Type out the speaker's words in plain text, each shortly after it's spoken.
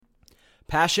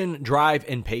Passion, drive,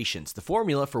 and patience. The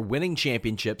formula for winning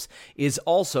championships is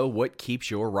also what keeps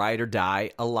your ride or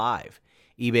die alive.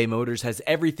 eBay Motors has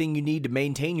everything you need to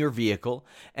maintain your vehicle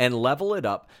and level it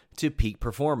up to peak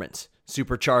performance.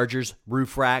 Superchargers,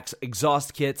 roof racks,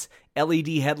 exhaust kits, LED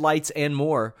headlights, and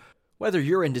more. Whether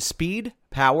you're into speed,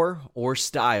 power, or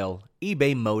style,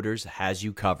 eBay Motors has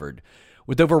you covered.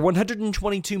 With over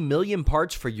 122 million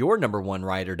parts for your number one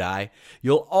ride or die,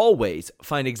 you'll always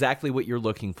find exactly what you're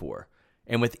looking for.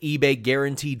 And with eBay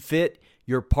Guaranteed Fit,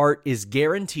 your part is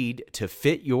guaranteed to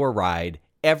fit your ride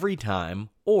every time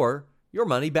or your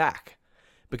money back.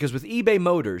 Because with eBay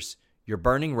Motors, you're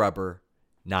burning rubber,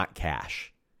 not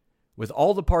cash. With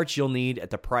all the parts you'll need at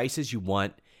the prices you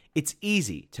want, it's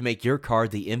easy to make your car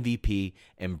the MVP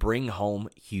and bring home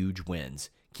huge wins.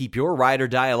 Keep your ride or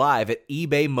die alive at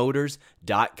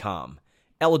ebaymotors.com.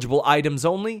 Eligible items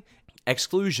only.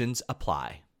 Exclusions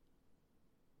apply.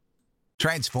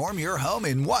 Transform your home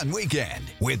in one weekend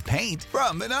with paint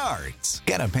from Menards.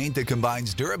 Get a paint that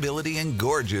combines durability and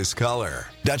gorgeous color.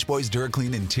 Dutch Boys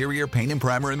DuraClean Interior Paint and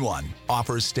Primer in One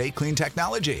offers Stay Clean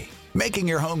technology, making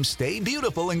your home stay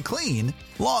beautiful and clean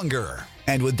longer.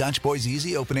 And with Dutch Boy's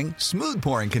easy opening, smooth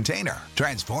pouring container,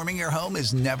 transforming your home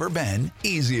has never been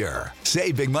easier.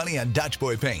 Save big money on Dutch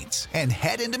Boy paints and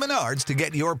head into Menards to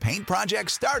get your paint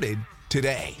project started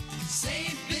today.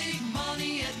 Save big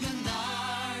money at Menards.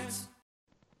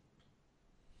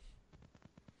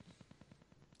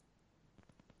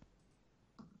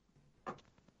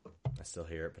 I still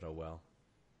hear it, but oh well.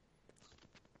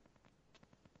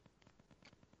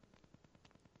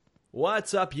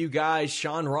 What's up, you guys?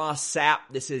 Sean Ross Sapp.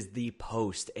 This is the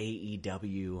post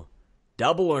AEW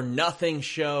Double or Nothing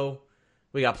show.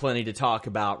 We got plenty to talk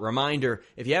about. Reminder,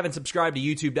 if you haven't subscribed to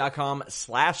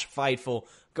youtube.com/Fightful,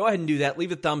 go ahead and do that.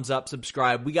 Leave a thumbs up,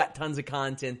 subscribe. We got tons of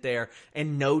content there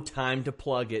and no time to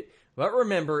plug it. But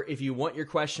remember, if you want your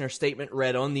question or statement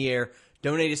read on the air,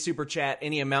 donate a super chat.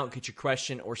 Any amount, get your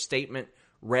question or statement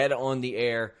read on the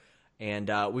air.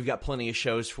 And we've got plenty of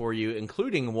shows for you,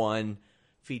 including one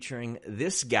featuring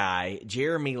this guy,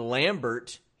 Jeremy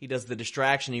Lambert. He does The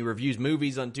Distraction. He reviews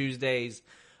movies on Tuesdays,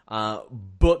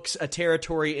 books A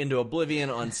Territory into Oblivion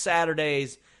on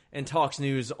Saturdays, and talks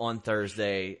news on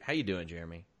Thursday. How you doing,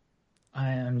 Jeremy?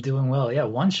 I am doing well. Yeah,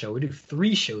 one show. We do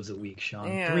 3 shows a week,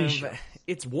 Sean. Yeah, 3 shows.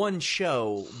 It's one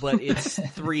show, but it's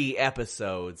 3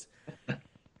 episodes.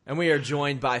 And we are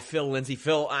joined by Phil Lindsay.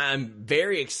 Phil, I'm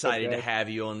very excited to have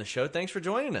you on the show. Thanks for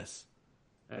joining us.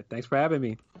 Thanks for having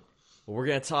me. Well, we're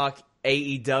going to talk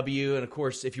AEW, and of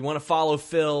course, if you want to follow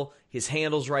Phil, his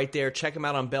handle's right there. Check him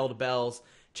out on Bell to Bells.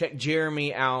 Check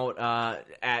Jeremy out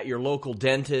at your local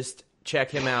dentist.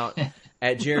 Check him out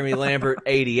at Jeremy Lambert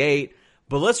 88.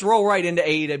 But let's roll right into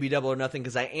AEW Double or Nothing,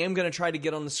 because I am going to try to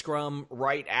get on the scrum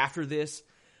right after this.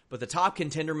 But the top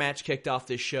contender match kicked off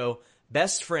this show.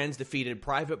 Best Friends defeated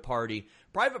Private Party.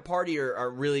 Private Party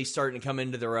are really starting to come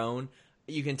into their own.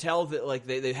 You can tell that like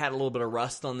they've had a little bit of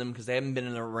rust on them because they haven't been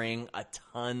in the ring a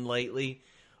ton lately.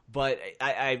 But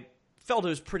I felt it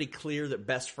was pretty clear that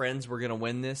Best Friends were going to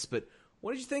win this. But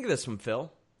what did you think of this one, Phil?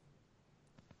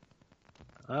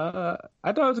 I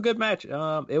thought it was a good match. It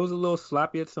was a little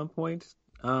sloppy at some points.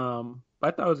 But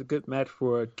I thought it was a good match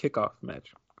for a kickoff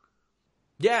match.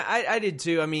 Yeah, I did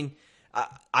too. I mean,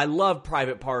 I love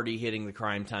Private Party hitting the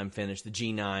Crime Time finish, the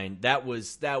G9. That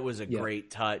was a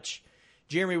great touch.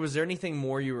 Jeremy, was there anything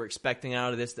more you were expecting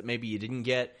out of this that maybe you didn't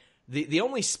get? The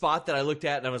only spot that I looked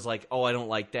at and I was like, oh, I don't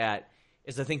like that,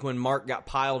 is I think when Mark got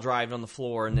pile drived on the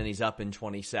floor and then he's up in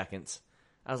 20 seconds.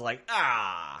 I was like,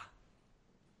 ah.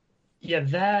 Yeah,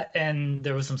 that, and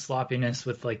there was some sloppiness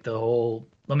with like the whole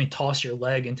let me toss your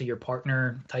leg into your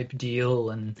partner type deal.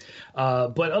 And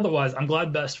but otherwise, I'm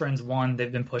glad Best Friends won.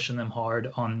 They've been pushing them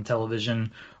hard on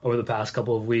television over the past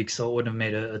couple of weeks, so it wouldn't have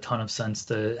made a ton of sense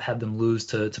to have them lose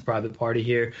to Private Party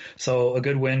here. So a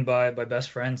good win by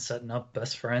Best Friends, setting up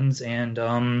Best Friends and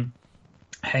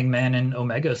Hangman and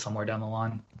Omega somewhere down the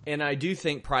line. And I do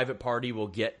think Private Party will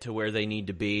get to where they need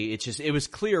to be. It's just, it was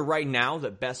clear right now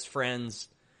that Best Friends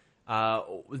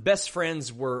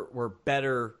were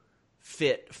better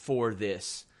fit for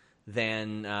this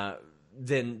than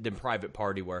Private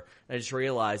Party were. I just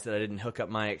realized that I didn't hook up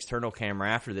my external camera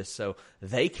after this, so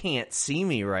they can't see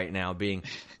me right now, being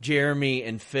Jeremy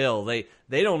and Phil. They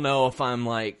don't know if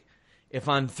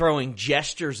I'm throwing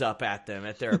gestures up at them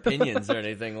at their opinions or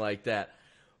anything like that.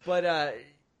 But I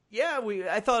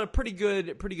thought a pretty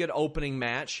good opening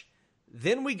match.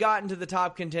 Then we got into the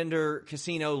Top Contender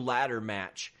Casino ladder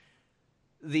match.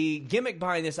 The gimmick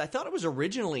behind this, I thought it was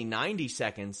originally 90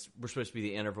 seconds were supposed to be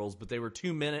the intervals, but they were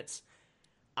 2 minutes.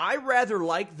 I rather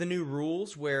like the new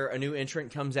rules where a new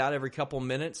entrant comes out every couple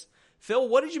minutes. Phil,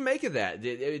 what did you make of that?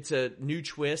 It's a new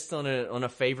twist on a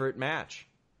favorite match.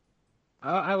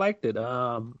 I liked it.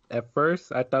 At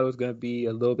first, I thought it was going to be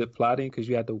a little bit plotting because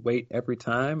you had to wait every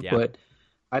time. Yeah. But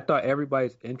I thought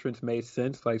everybody's entrance made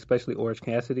sense, like especially Orange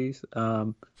Cassidy's.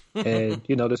 And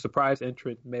the surprise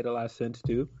entrant made a lot of sense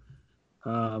too.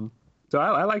 So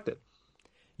I liked it.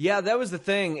 Yeah, that was the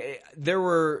thing. There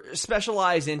were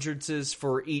specialized entrances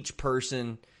for each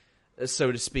person,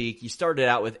 so to speak. You started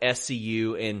out with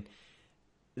SCU, and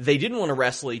they didn't want to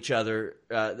wrestle each other,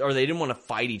 or they didn't want to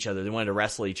fight each other. They wanted to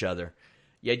wrestle each other.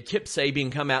 You had Kip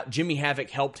Sabian come out. Jimmy Havoc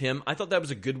helped him. I thought that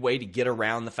was a good way to get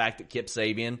around the fact that Kip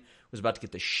Sabian was about to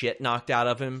get the shit knocked out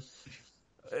of him,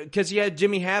 because you had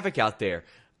Jimmy Havoc out there.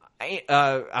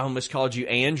 I almost called you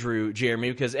Andrew, Jeremy,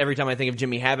 because every time I think of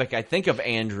Jimmy Havoc, I think of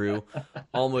Andrew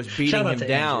almost beating him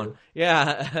down. Andrew.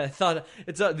 Yeah, I thought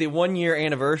it's the 1 year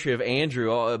anniversary of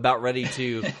Andrew, about ready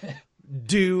to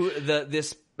do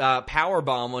this power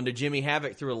bomb onto Jimmy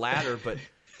Havoc through a ladder. But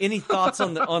any thoughts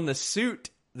on the suit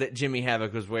that Jimmy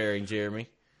Havoc was wearing, Jeremy?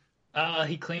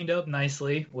 He cleaned up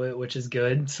nicely, which is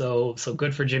good. So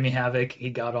good for Jimmy Havoc.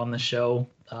 He got on the show.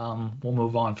 We'll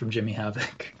move on from Jimmy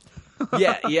Havoc.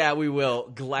 Yeah, we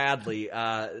will gladly.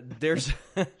 There's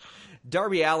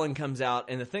Darby Allin comes out,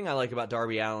 and the thing I like about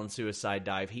Darby Allin's suicide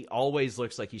dive, he always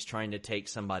looks like he's trying to take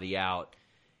somebody out.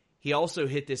 He also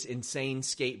hit this insane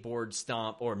skateboard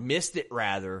stomp, or missed it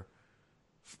rather,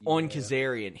 on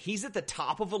Kazarian. He's at the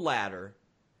top of a ladder,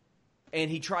 and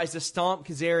he tries to stomp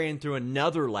Kazarian through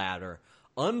another ladder.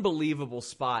 Unbelievable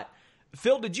spot.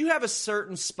 Phil, did you have a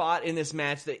certain spot in this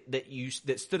match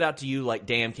that stood out to you? Like,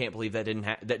 damn, can't believe that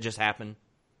that just happened.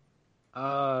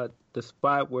 The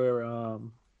spot where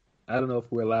I don't know if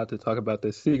we're allowed to talk about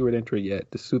the secret entrant yet.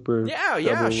 The super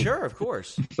double. Sure, of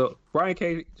course. So Brian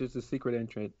Cage is the secret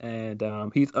entrant, and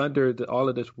he's under all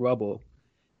of this rubble,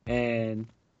 and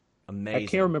Amazing. I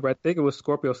can't remember. I think it was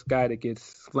Scorpio Sky that gets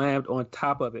slammed on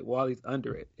top of it while he's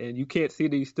under it, and you can't see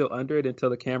that he's still under it until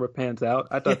the camera pans out.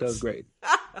 I thought that was great.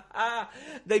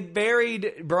 They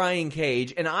buried Brian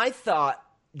Cage, and I thought,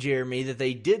 Jeremy, that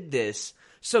they did this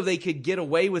so they could get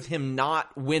away with him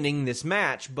not winning this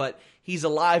match, but he's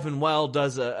alive and well,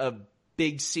 does a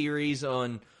big series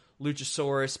on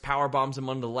Luchasaurus, powerbombs him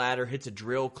on the ladder, hits a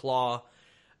drill claw,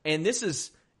 and this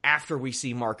is after we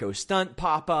see Marco Stunt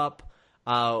pop up.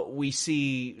 We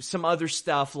see some other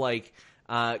stuff like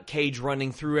Cage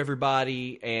running through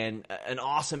everybody and an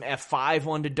awesome F5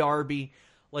 onto Darby.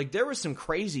 Like, there was some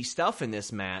crazy stuff in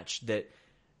this match that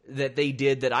they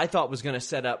did that I thought was going to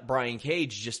set up Brian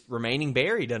Cage just remaining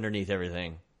buried underneath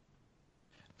everything.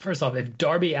 First off, if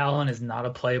Darby Allin is not a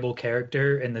playable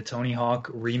character in the Tony Hawk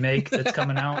remake that's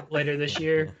coming out later this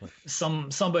year,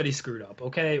 somebody screwed up,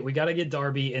 okay? We got to get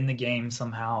Darby in the game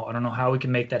somehow. I don't know how we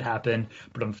can make that happen,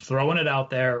 but I'm throwing it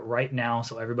out there right now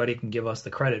so everybody can give us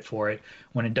the credit for it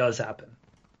when it does happen.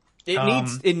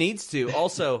 It needs to.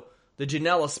 Also, the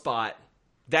Janela spot,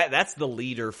 that's the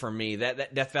leader for me.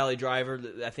 That Death Valley Driver,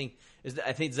 I think is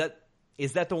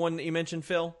that the one that you mentioned,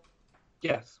 Phil?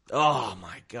 Yes. Oh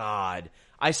my God.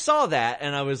 I saw that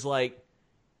and I was like,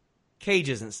 Cage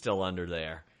isn't still under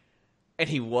there. And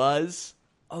he was.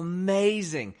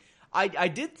 Amazing. I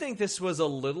did think this was a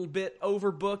little bit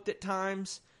overbooked at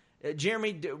times.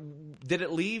 Jeremy, did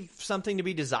it leave something to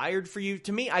be desired for you?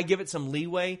 To me, I give it some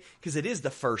leeway because it is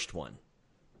the first one.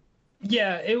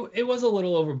 Yeah, it was a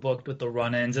little overbooked with the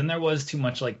run-ins, and there was too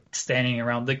much like standing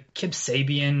around. The Kip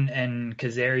Sabian and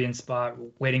Kazarian spot,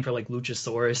 waiting for like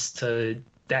Luchasaurus to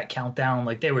that countdown,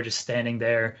 like they were just standing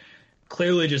there,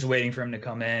 clearly just waiting for him to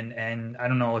come in. And I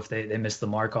don't know if they missed the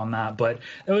mark on that, but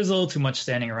there was a little too much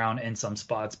standing around in some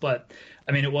spots. But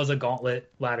I mean, it was a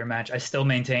gauntlet ladder match. I still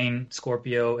maintain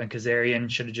Scorpio and Kazarian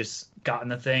should have just gotten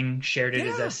the thing, shared it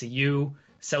as SCU.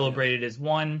 Celebrated as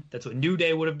one. That's what New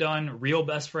Day would have done. Real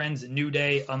best friends, New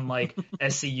Day, unlike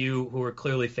SCU, who are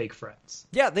clearly fake friends.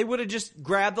 Yeah, they would have just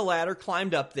grabbed the ladder,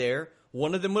 climbed up there.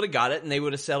 One of them would have got it, and they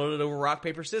would have settled it over rock,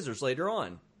 paper, scissors later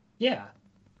on. Yeah.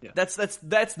 That's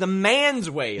the man's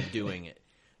way of doing it.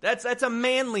 That's a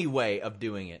manly way of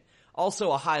doing it.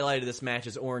 Also, a highlight of this match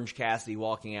is Orange Cassidy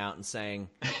walking out and saying,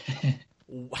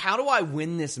 "How do I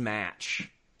win this match?"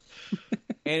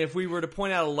 And if we were to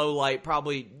point out a low light,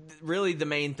 probably really the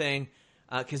main thing,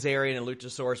 Kazarian and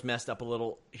Luchasaurus messed up a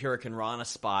little Hurricane Rana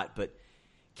spot, but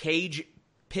Cage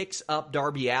picks up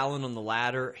Darby Allin on the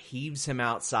ladder, heaves him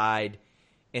outside,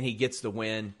 and he gets the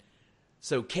win.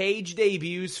 So Cage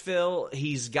debuts, Phil.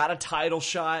 He's got a title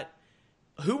shot.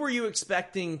 Who were you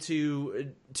expecting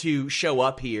to show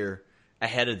up here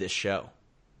ahead of this show?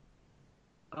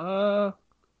 I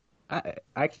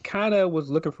I kind of was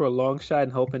looking for a long shot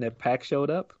and hoping that Pac showed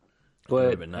up,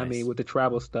 but nice. I mean, with the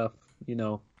travel stuff,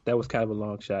 that was kind of a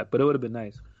long shot. But it would have been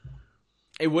nice.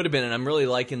 It would have been, and I'm really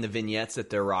liking the vignettes that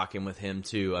they're rocking with him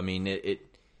too. I mean, it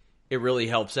really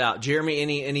helps out. Jeremy,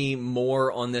 any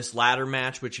more on this ladder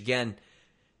match? Which again,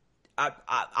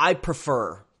 I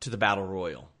prefer to the Battle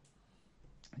Royal.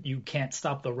 You can't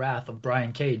stop the wrath of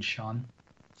Brian Cage, Sean.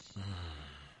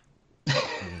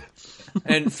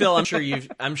 And Phil,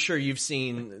 I'm sure you've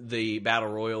seen the Battle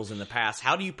Royals in the past.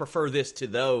 How do you prefer this to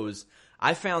those?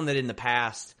 I found that in the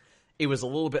past it was a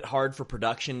little bit hard for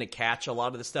production to catch a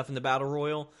lot of the stuff in the Battle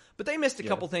Royal, but they missed a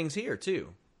couple things here too.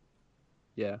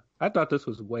 Yeah, I thought this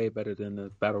was way better than the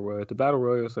Battle Royals. The Battle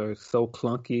Royals are so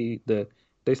clunky that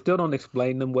they still don't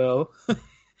explain them well.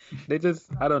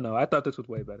 I don't know. I thought this was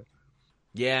way better.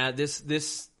 Yeah,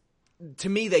 this to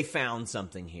me, they found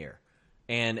something here,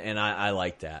 and I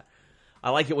like that. I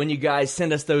like it when you guys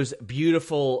send us those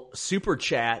beautiful super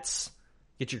chats.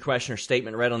 Get your question or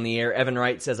statement read on the air. Evan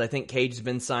Wright says, I think Cage has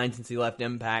been signed since he left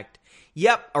Impact.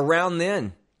 Yep, around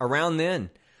then.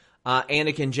 Anakin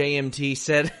JMT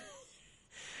said,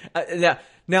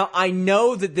 now I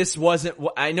know that this wasn't,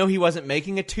 I know he wasn't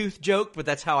making a tooth joke, but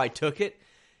that's how I took it.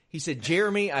 He said,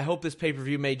 Jeremy, I hope this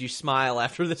pay-per-view made you smile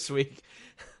after this week.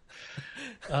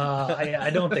 I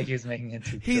don't think he's making it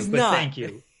too. He's but not. Thank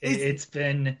you. It's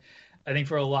been, I think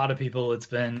for a lot of people, it's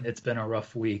been a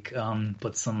rough week.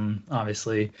 But some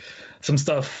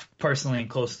stuff personally and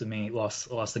close to me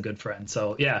lost a good friend.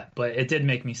 So yeah, but it did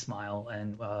make me smile,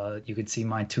 and you could see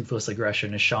my toothless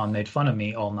aggression as Sean made fun of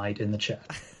me all night in the chat.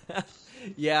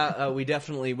 Yeah, we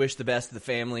definitely wish the best to the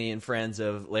family and friends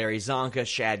of Larry Zonka,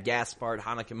 Shad Gaspard,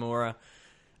 Hana Kimura.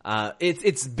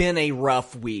 It's been a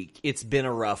rough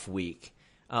week.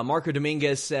 Marco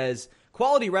Dominguez says,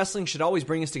 quality wrestling should always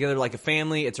bring us together like a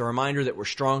family. It's a reminder that we're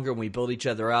stronger when we build each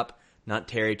other up, not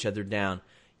tear each other down.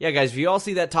 Yeah, guys, if you all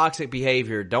see that toxic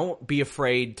behavior, don't be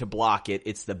afraid to block it.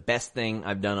 It's the best thing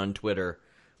I've done on Twitter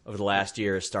over the last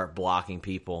year is start blocking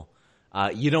people.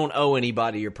 You don't owe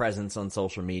anybody your presence on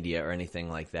social media or anything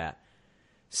like that.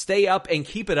 Stay Up and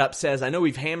Keep It Up says, I know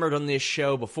we've hammered on this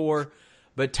show before,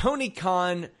 but Tony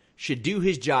Khan should do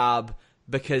his job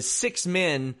because 6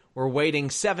 men were waiting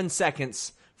 7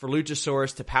 seconds for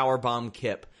Luchasaurus to powerbomb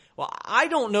Kip. Well, I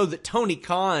don't know that Tony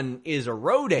Khan is a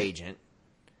road agent,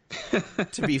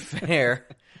 to be fair.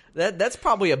 That's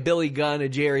probably a Billy Gunn, a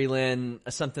Jerry Lynn,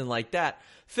 something like that.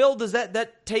 Phil, does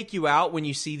that take you out when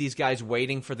you see these guys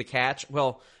waiting for the catch?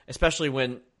 Well, especially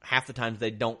when half the times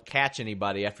they don't catch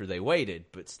anybody after they waited,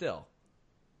 but still.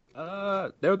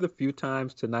 There was a few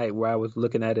times tonight where I was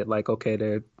looking at it like, okay,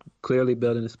 they're clearly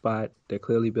building a spot.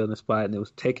 And it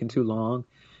was taking too long.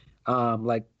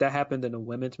 Like that happened in a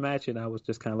women's match, and I was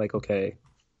just kind of like, okay.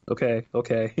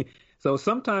 So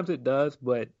sometimes it does,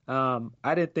 but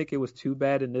I didn't think it was too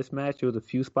bad in this match. There was a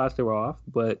few spots that were off,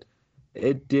 but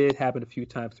it did happen a few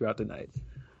times throughout the night.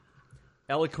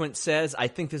 Eloquent says, I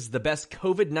think this is the best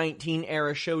COVID-19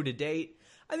 era show to date.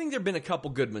 I think there have been a couple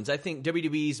good ones. I think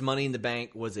WWE's Money in the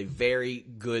Bank was a very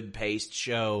good paced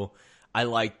show. I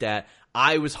like that.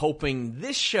 I was hoping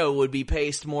this show would be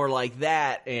paced more like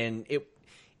that, and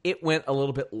it went a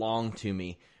little bit long to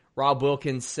me. Rob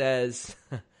Wilkins says,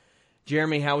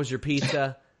 Jeremy, how was your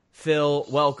pizza? Phil,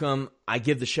 welcome. I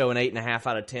give the show an 8.5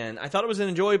 out of 10. I thought it was an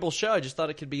enjoyable show. I just thought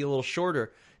it could be a little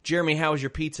shorter. Jeremy, how was your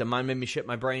pizza? Mine made me shit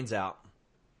my brains out.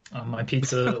 My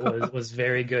pizza was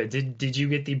very good. Did you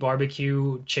get the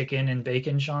barbecue chicken and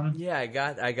bacon, Sean? Yeah, I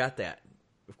got that.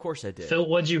 Of course I did. Phil,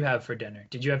 what'd you have for dinner?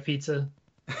 Did you have pizza?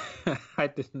 I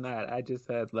did not. I just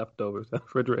had leftovers on the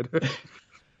refrigerator.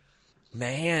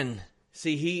 Man,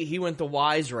 see, he went the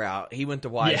wise route.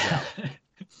 Route.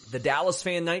 The Dallas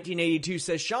fan 1982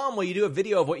 says, Sean, will you do a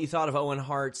video of what you thought of Owen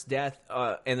Hart's death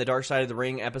and the Dark Side of the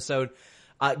Ring episode?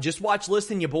 Just watch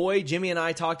Listen Ya Boy. Jimmy and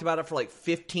I talked about it for like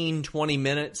 15, 20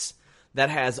 minutes. That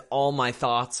has all my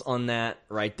thoughts on that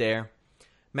right there.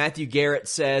 Matthew Garrett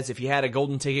says, if you had a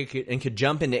golden ticket and could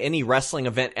jump into any wrestling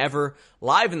event ever,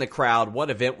 live in the crowd, what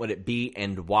event would it be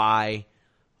and why?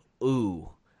 Ooh.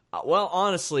 Well,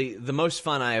 honestly, the most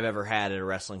fun I have ever had at a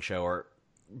wrestling show, or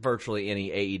virtually any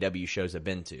AEW shows I've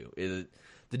been to.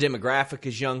 The demographic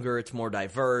is younger. It's more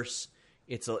diverse.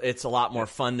 It's a lot more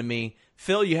fun to me.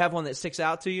 Phil, you have one that sticks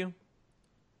out to you?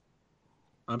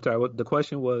 I'm sorry. What the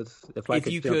question was? If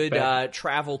you could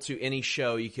travel to any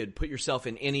show, you could put yourself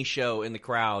in any show in the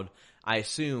crowd. I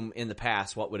assume in the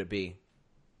past, what would it be?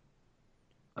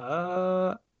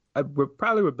 Probably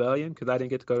Rebellion, because I didn't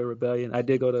get to go to Rebellion. I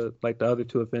did go to like the other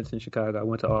 2 events in Chicago. I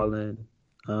went to All In.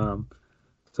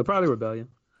 So probably Rebellion.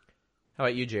 How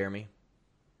about you, Jeremy?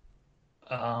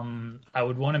 I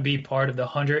would want to be part of the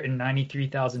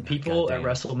 193,000 people at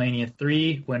Goddamn. WrestleMania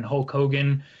 3 when Hulk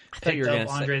Hogan thought you picked were up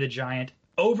gonna Andre the Giant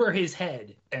over his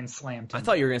head and slammed him. I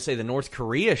thought you were going to say the North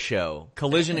Korea show,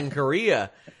 Collision in Korea,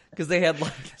 because they had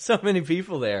like so many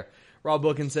people there. Rob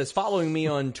Bookin says, following me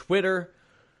on Twitter,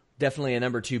 definitely a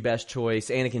number 2 best choice.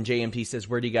 Anakin JMT says,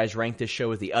 where do you guys rank this show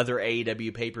with the other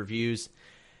AEW pay-per-views?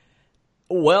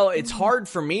 Well, it's hard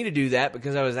for me to do that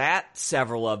because I was at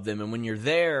several of them, and when you're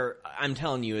there, I'm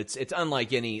telling you, it's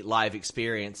unlike any live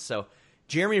experience. So,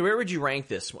 Jeremy, where would you rank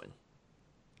this one?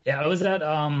 Yeah, I was at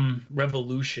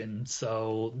Revolution.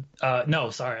 So no,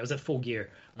 sorry, I was at Full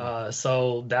Gear.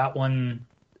 So that one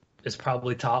is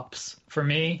probably tops for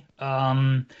me.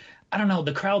 I don't know.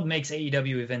 The crowd makes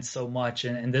AEW events so much,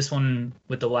 and this one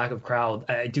with the lack of crowd,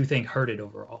 I do think hurt it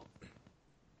overall.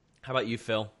 How about you,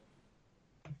 Phil?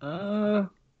 I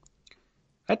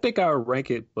think I would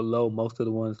rank it below most of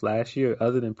the ones last year,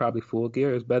 other than probably Full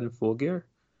Gear. It's better than Full Gear.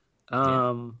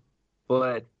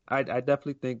 But I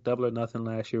definitely think Double or Nothing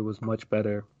last year was much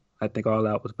better. I think All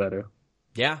Out was better.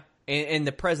 Yeah, and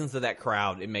the presence of that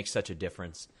crowd, it makes such a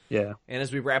difference. Yeah. And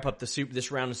as we wrap up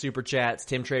this round of Super Chats,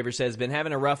 Tim Traver says, been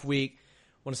having a rough week.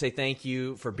 Want to say thank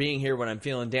you for being here when I'm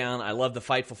feeling down. I love the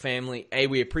Fightful family. Hey,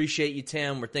 we appreciate you,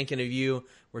 Tim. We're thinking of you.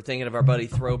 We're thinking of our buddy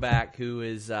Throwback, who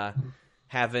is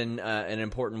having an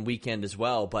important weekend as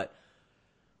well. But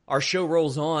our show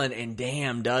rolls on, and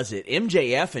damn does it.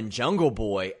 MJF and Jungle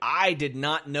Boy, I did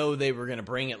not know they were going to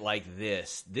bring it like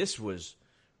this. This was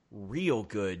real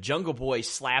good. Jungle Boy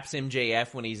slaps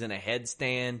MJF when he's in a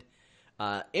headstand.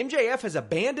 MJF has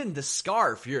abandoned the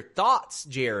scarf. Your thoughts,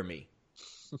 Jeremy?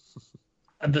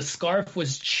 The scarf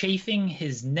was chafing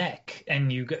his neck,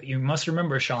 and you must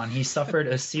remember, Sean, he suffered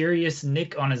a serious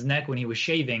nick on his neck when he was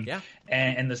shaving,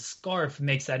 and the scarf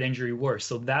makes that injury worse.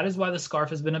 So that is why the scarf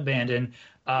has been abandoned.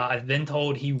 I've been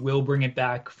told he will bring it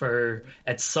back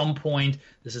at some point.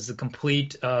 This is a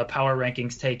complete power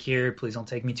rankings take here. Please don't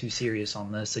take me too serious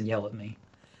on this and yell at me.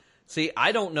 See,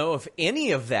 I don't know if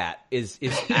any of that is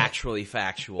actually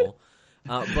factual.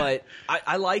 But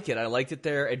I like it. I like that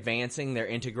they're advancing, they're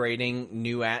integrating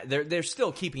they're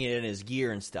still keeping it in his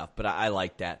gear and stuff, but I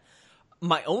like that.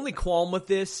 My only qualm with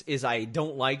this is I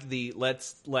don't like the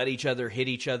let's let each other hit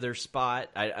each other spot.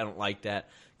 I don't like that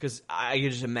because I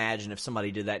can just imagine if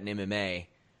somebody did that in MMA.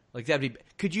 Like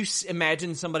could you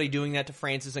imagine somebody doing that to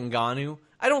Francis Ngannou?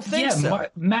 I don't think so.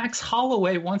 Max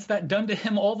Holloway wants that done to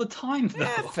him all the time, though.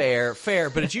 Fair,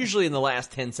 but it's usually in the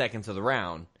last 10 seconds of the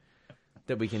round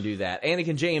that we can do that.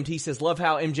 Anakin JMT says, love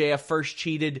how MJF first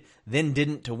cheated, then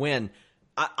didn't to win.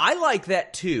 I like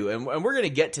that too, and we're going to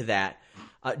get to that.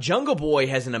 Jungle Boy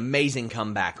has an amazing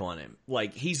comeback on him.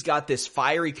 Like, he's got this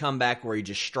fiery comeback where he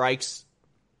just strikes,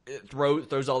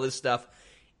 throws all this stuff.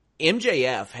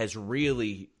 MJF has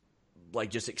really,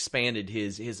 just expanded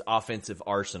his offensive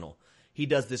arsenal. He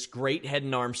does this great head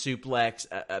and arm suplex,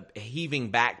 a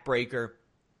heaving backbreaker.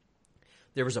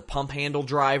 There was a pump handle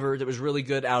driver that was really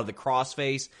good out of the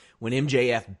crossface when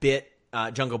MJF bit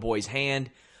Jungle Boy's hand.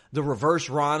 The reverse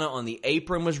Rana on the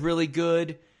apron was really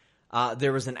good.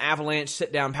 There was an avalanche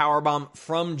sit-down powerbomb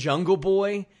from Jungle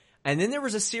Boy. And then there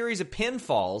was a series of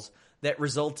pinfalls that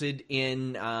resulted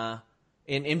in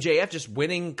MJF just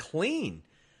winning clean.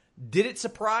 Did it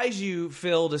surprise you,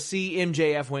 Phil, to see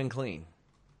MJF win clean?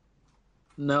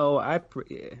 No, I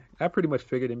pretty much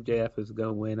figured MJF was going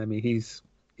to win. I mean, he's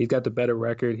got the better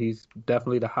record. He's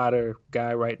definitely the hotter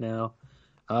guy right now.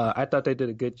 I thought they did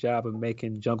a good job of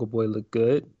making Jungle Boy look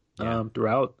good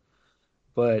throughout.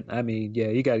 But, I mean, yeah,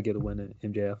 you got to get a win at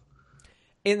MJF.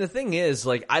 And the thing is,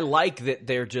 I like that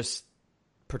they're just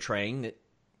portraying that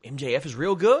MJF is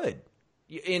real good.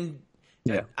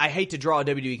 I hate to draw a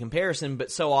WWE comparison,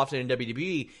 but so often in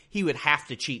WWE, he would have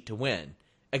to cheat to win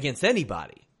against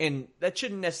anybody. And that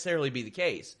shouldn't necessarily be the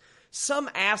case. Some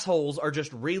assholes are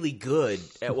just really good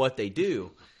at what they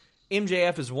do.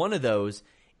 MJF is one of those.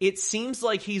 It seems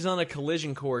like he's on a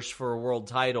collision course for a world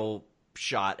title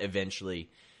shot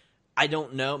eventually. I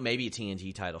don't know. Maybe a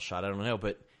TNT title shot. I don't know.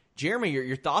 But, Jeremy,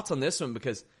 your thoughts on this one?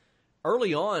 Because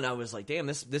early on, I was like, damn,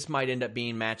 this might end up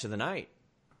being match of the night.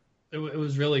 It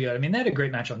was really good. I mean, they had a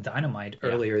great match on Dynamite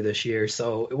earlier this year,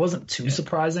 so it wasn't too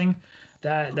surprising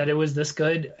that it was this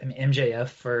good. I mean, MJF,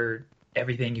 for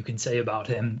everything you can say about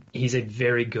him, he's a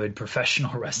very good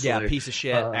professional wrestler. Yeah, piece of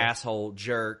shit, asshole,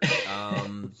 jerk,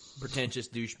 pretentious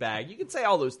douchebag. You can say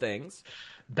all those things.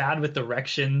 bad with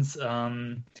directions.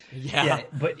 Yeah,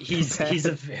 but he's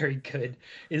a very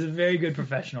good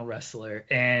professional wrestler,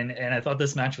 and I thought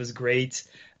this match was great.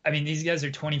 I mean, these guys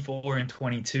are 24 and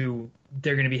 22.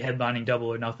 They're going to be headlining Double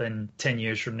or Nothing 10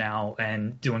 years from now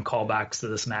and doing callbacks to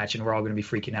this match, and we're all going to be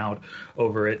freaking out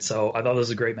over it. So I thought it was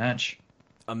a great match.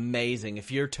 Amazing. If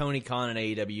you're Tony Khan in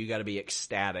AEW, you got to be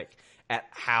ecstatic at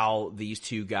how these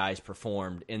two guys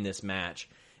performed in this match.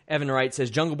 Evan Wright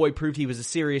says, Jungle Boy proved he was a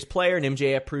serious player, and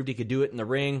MJF proved he could do it in the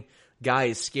ring. Guy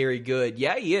is scary good.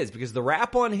 Yeah, he is, because the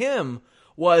rap on him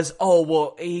was, oh,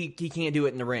 well, he can't do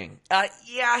it in the ring.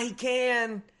 Yeah, he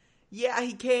can. Yeah,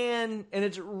 he can, and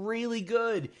it's really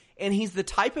good. And he's the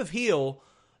type of heel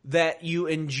that you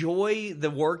enjoy the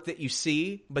work that you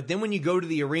see, but then when you go to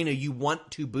the arena, you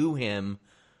want to boo him,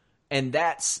 and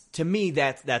to me,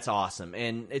 that's awesome.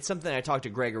 And it's something I talked to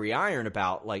Gregory Iron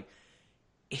about. Like,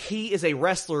 he is a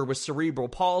wrestler with cerebral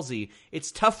palsy.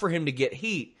 It's tough for him to get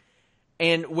heat,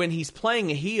 and when he's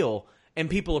playing a heel and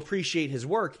people appreciate his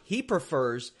work, he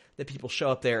prefers that people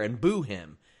show up there and boo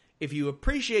him. If you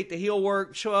appreciate the heel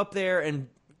work, show up there and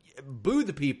boo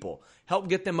the people. Help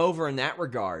get them over in that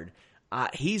regard.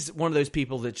 He's one of those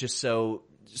people that's just so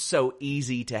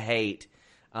easy to hate,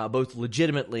 both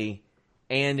legitimately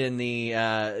and in the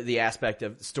aspect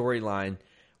of storyline.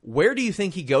 Where do you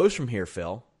think he goes from here,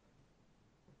 Phil?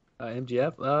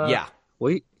 MJF? Yeah.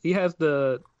 Well, he has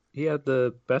the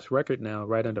best record now,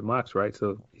 right under Mox, right?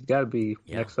 So he's got to be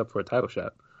next up for a title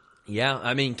shot. Yeah,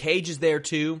 I mean, Cage is there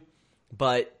too,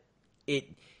 but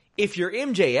if you're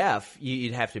MJF,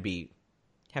 you'd have to be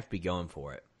going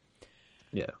for it.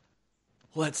 Yeah.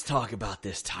 Let's talk about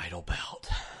this title belt.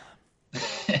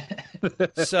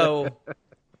 So,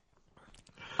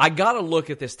 I got to look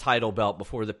at this title belt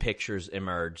before the pictures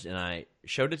emerged, and I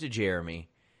showed it to Jeremy.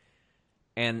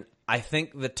 And I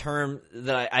think the term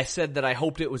that I said that I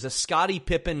hoped it was a Scottie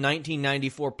Pippen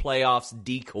 1994 playoffs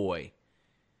decoy.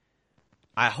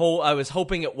 I was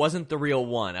hoping it wasn't the real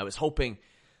one. I was hoping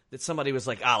that somebody was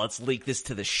like, let's leak this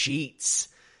to the sheets.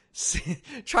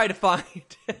 Try to find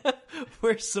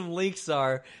where some leaks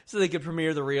are so they could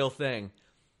premiere the real thing.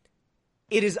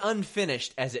 It is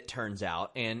unfinished, as it turns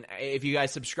out. And if you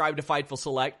guys subscribe to Fightful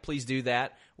Select, please do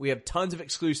that. We have tons of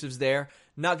exclusives there.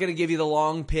 Not going to give you the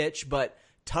long pitch, but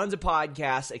tons of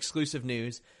podcasts, exclusive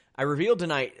news. I revealed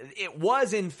tonight, it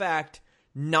was, in fact,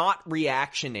 not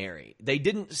reactionary. They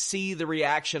didn't see the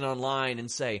reaction online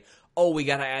and say, we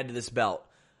got to add to this belt.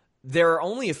 There are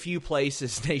only a few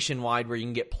places nationwide where you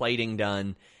can get plating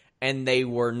done, and they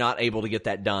were not able to get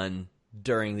that done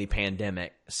during the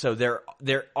pandemic. So there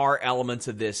are elements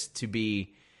of this to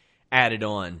be added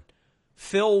on.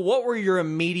 Phil, what were your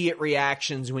immediate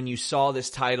reactions when you saw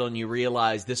this title and you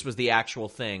realized this was the actual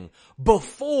thing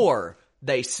before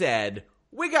they said,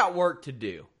 we got work to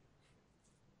do?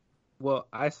 Well,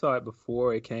 I saw it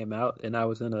before it came out, and I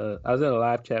was in a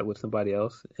live chat with somebody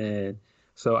else, and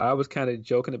so I was kind of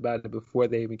joking about it before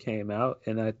they even came out,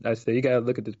 and I said, you got to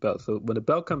look at this belt. So when the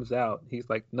belt comes out, he's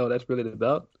like, no, that's really the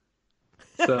belt.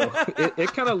 So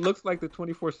it kind of looks like the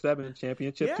 24/7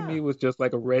 championship to me was just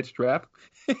like a red strap.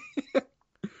 It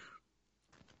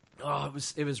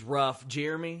was rough.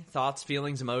 Jeremy, thoughts,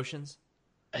 feelings, emotions?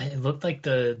 It looked like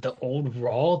the old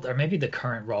Raw, or maybe the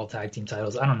current Raw tag team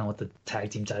titles. I don't know what the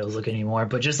tag team titles look anymore,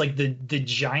 but just like the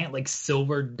giant like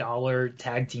silver dollar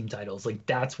tag team titles, like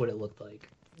that's what it looked like.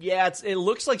 Yeah, it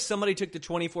looks like somebody took the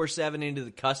 24/7 into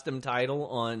the custom title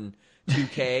on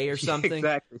 2K or something.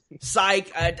 Exactly.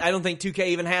 Psych. I don't think 2K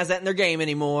even has that in their game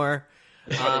anymore.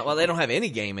 Well, they don't have any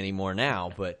game anymore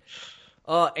now, but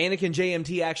Anakin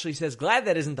JMT actually says, glad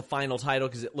that isn't the final title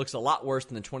because it looks a lot worse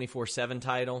than the 24/7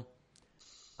 title.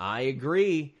 I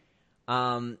agree.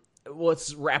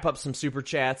 Let's wrap up some super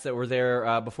chats that were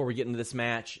there before we get into this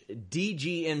match.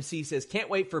 DGMC says,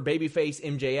 can't wait for babyface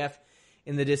MJF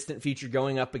in the distant future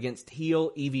going up against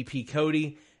heel EVP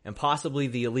Cody and possibly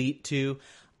the Elite too.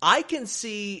 I can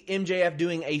see MJF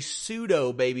doing a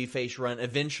pseudo babyface run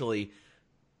eventually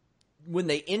when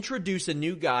they introduce a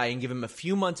new guy and give him a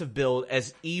few months of build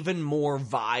as even more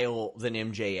vile than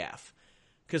MJF.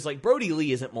 Because like Brody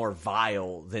Lee isn't more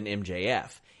vile than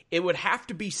MJF. It would have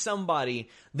to be somebody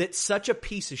that's such a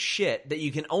piece of shit that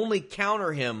you can only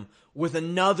counter him with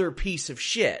another piece of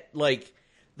shit. Like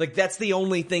that's the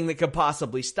only thing that could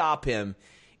possibly stop him.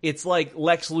 It's like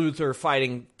Lex Luthor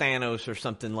fighting Thanos or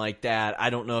something like that. I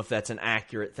don't know if that's an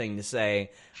accurate thing to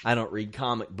say. I don't read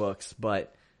comic books,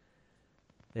 but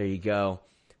there you go.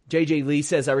 JJ Lee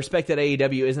says, I respect that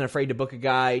AEW isn't afraid to book a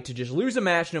guy to just lose a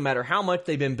match no matter how much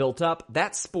they've been built up.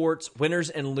 That's sports, winners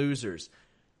and losers.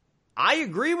 I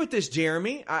agree with this,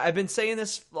 Jeremy. I've been saying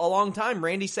this a long time.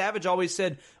 Randy Savage always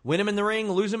said, win him in the ring,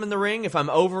 lose him in the ring. If I'm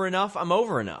over enough, I'm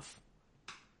over enough.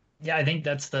 Yeah, I think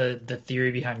that's the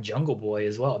theory behind Jungle Boy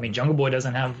as well. I mean, Jungle Boy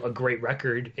doesn't have a great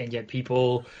record, and yet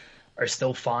people are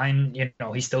still fine. You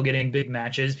know, he's still getting big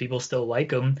matches. People still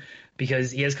like him because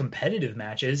he has competitive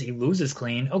matches. He loses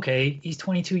clean. Okay, he's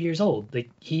 22 years old. Like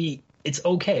it's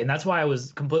okay, and that's why I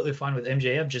was completely fine with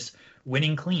MJF just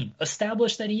winning clean.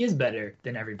 Establish that he is better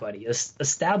than everybody.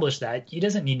 Establish that he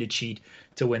doesn't need to cheat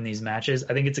to win these matches.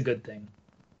 I think it's a good thing.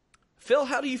 Phil,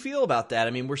 how do you feel about that? I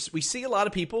mean, we see a lot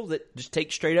of people that just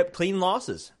take straight up clean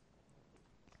losses.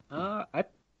 I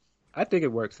think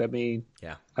it works. I mean,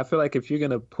 yeah. I feel like if you're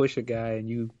gonna push a guy and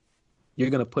you're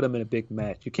gonna put him in a big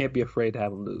match, you can't be afraid to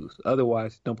have him lose.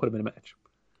 Otherwise, don't put him in a match.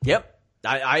 Yep.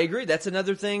 I agree. That's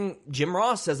another thing Jim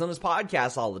Ross says on his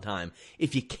podcast all the time.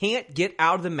 If you can't get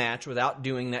out of the match without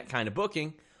doing that kind of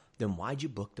booking, then why'd you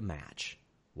book the match?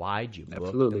 Why'd you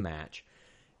book the match?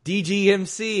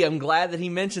 DGMC, I'm glad that he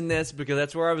mentioned this because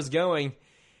that's where I was going.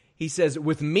 He says,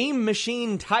 with Meme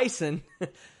Machine Tyson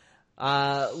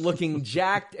looking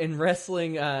jacked and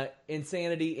wrestling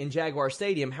insanity in Jaguar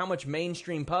Stadium, how much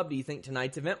mainstream pub do you think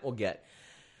tonight's event will get?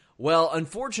 Well,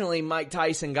 unfortunately, Mike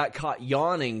Tyson got caught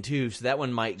yawning, too, so that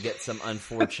one might get some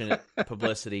unfortunate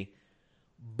publicity.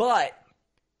 But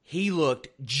he looked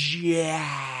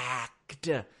jacked.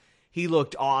 He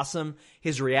looked awesome.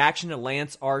 His reaction to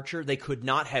Lance Archer, they could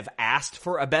not have asked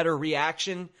for a better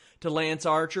reaction to Lance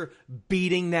Archer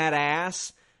beating that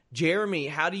ass. Jeremy,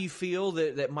 how do you feel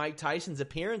that Mike Tyson's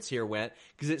appearance here went?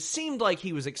 Because it seemed like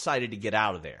he was excited to get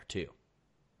out of there, too.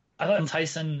 I thought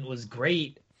Tyson was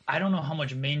great. I don't know how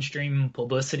much mainstream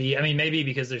publicity. I mean, maybe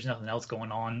because there's nothing else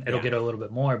going on, it'll get a little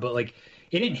bit more. But like,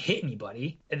 it didn't hit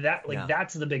anybody.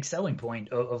 That's the big selling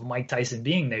point of Mike Tyson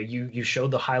being there. You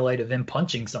showed the highlight of him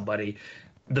punching somebody.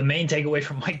 The main takeaway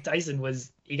from Mike Tyson was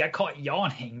he got caught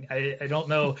yawning. I don't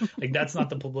know. Like, that's not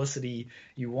the publicity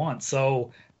you want.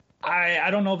 So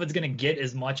I don't know if it's gonna get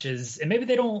as much as, and maybe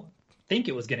they don't think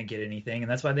it was going to get anything,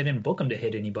 and that's why they didn't book him to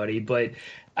hit anybody. But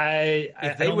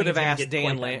if they would have asked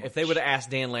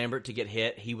Dan Lambert to get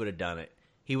hit, he would have done it.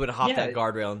 He would have hopped that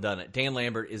guardrail and done it. Dan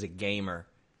Lambert is a gamer.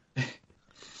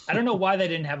 I don't know why they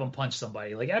didn't have him punch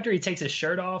somebody. Like, after he takes his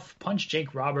shirt off, punch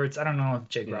Jake Roberts. I don't know if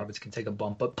Jake Roberts can take a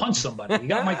bump, but punch somebody. You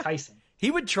got Mike Tyson. He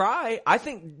would try. I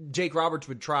think Jake Roberts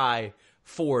would try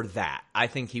for that. I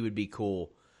think he would be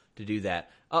cool to do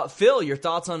that. Phil, your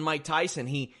thoughts on Mike Tyson?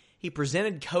 He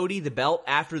presented Cody the belt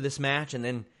after this match and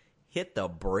then hit the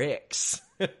bricks.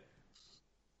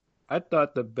 I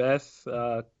thought the best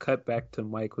cut back to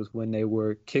Mike was when they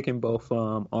were kicking both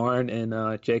Arn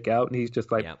and Jake out, and he's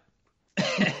just like,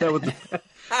 that was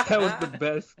the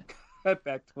best cut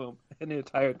back to him in the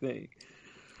entire thing.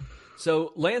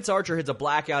 So Lance Archer hits a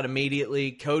blackout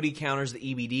immediately. Cody counters the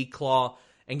EBD claw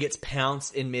and gets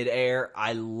pounced in midair.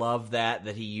 I love that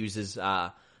he uses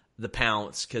the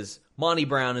pounce, because Monty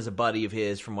Brown is a buddy of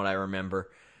his from what I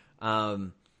remember.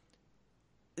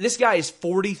 This guy is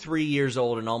 43 years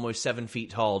old and almost 7 feet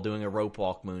tall doing a rope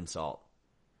walk moonsault.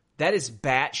 That is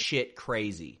batshit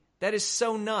crazy. That is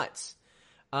so nuts.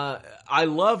 I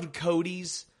loved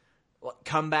Cody's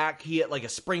comeback. He had like a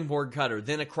springboard cutter,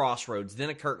 then a crossroads, then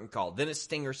a curtain call, then a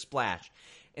stinger splash.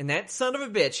 And that son of a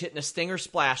bitch hitting a stinger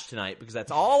splash tonight, because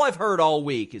that's all I've heard all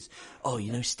week is, oh,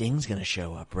 Sting's going to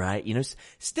show up, right?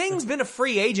 Sting's been a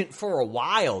free agent for a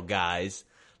while, guys.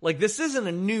 Like, this isn't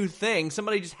a new thing.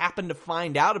 Somebody just happened to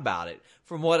find out about it,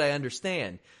 from what I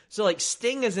understand. So, like,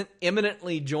 Sting isn't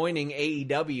imminently joining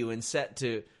AEW and set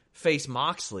to face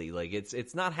Moxley. Like,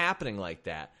 it's not happening like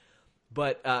that.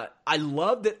 But I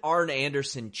love that Arn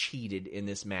Anderson cheated in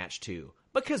this match, too.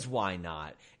 Because why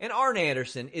not? And Arn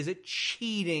Anderson is a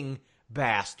cheating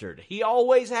bastard. He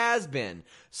always has been.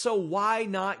 So why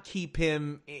not keep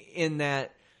him in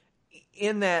that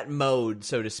mode,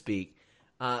 so to speak?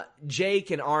 Jake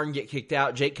and Arn get kicked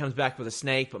out. Jake comes back with a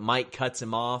snake, but Mike cuts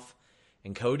him off.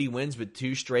 And Cody wins with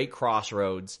 2 straight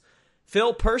crossroads.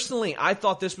 Phil, personally, I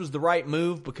thought this was the right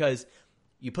move, because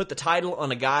you put the title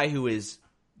on a guy who is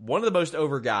one of the most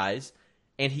over guys,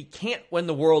 and he can't win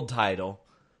the world title.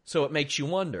 So it makes you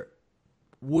wonder,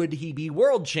 would he be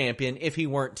world champion if he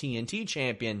weren't TNT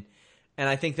champion? And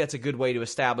I think that's a good way to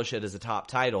establish it as a top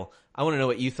title. I want to know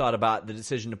what you thought about the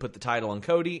decision to put the title on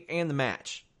Cody and the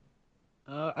match.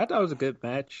 I thought it was a good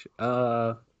match.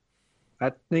 I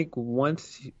think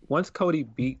once Cody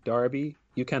beat Darby,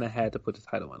 you kind of had to put the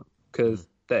title on him. Because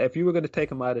if you were going to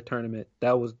take him out of the tournament,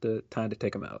 that was the time to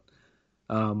take him out.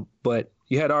 But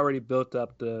you had already built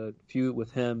up the feud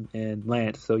with him and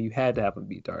Lance, so you had to have him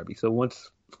beat Darby. So once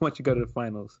you go to the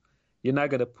finals, you're not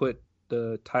going to put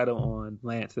the title on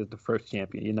Lance as the first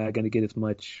champion. You're not going to get as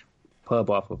much pub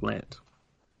off of Lance.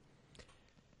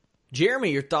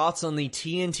 Jeremy, your thoughts on the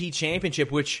TNT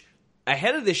Championship, which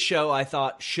ahead of this show I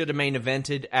thought should have main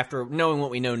evented. After knowing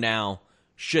what we know now,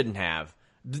 shouldn't have.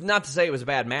 Not to say it was a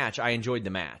bad match. I enjoyed the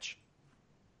match.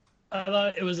 I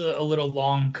thought it was a little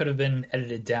long, could have been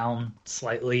edited down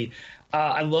slightly.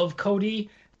 I love Cody.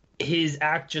 His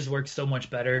act just works so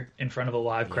much better in front of a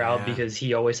live crowd because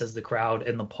he always has the crowd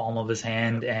in the palm of his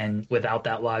hand, and without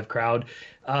that live crowd,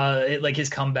 like his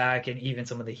comeback and even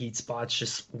some of the heat spots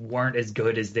just weren't as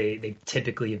good as they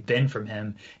typically have been from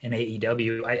him in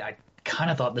AEW. I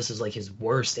kind of thought this was like his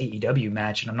worst AEW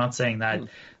match, and I'm not saying that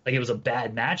like it was a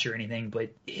bad match or anything, but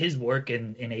his work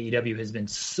in AEW has been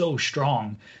so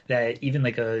strong that even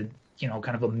like a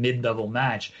kind of a mid-level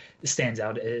match stands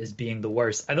out as being the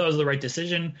worst. I thought it was the right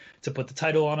decision to put the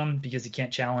title on him because he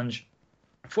can't challenge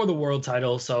for the world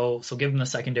title. So give him the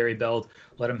secondary belt,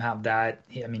 let him have that.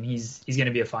 I mean, he's going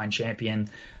to be a fine champion.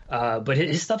 But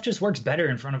his stuff just works better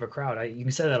in front of a crowd. You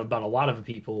can say that about a lot of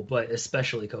people, but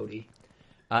especially Cody.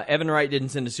 Evan Wright didn't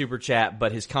send a super chat,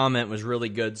 but his comment was really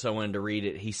good, so I wanted to read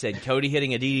it. He said, Cody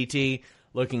hitting a DDT,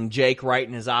 looking Jake right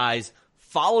in his eyes,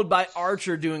 followed by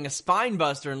Archer doing a spine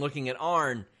buster and looking at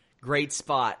Arn. Great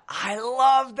spot. I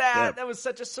love that. Yep. That was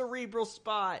such a cerebral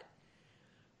spot.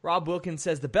 Rob Wilkins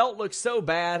says, the belt looks so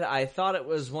bad, I thought it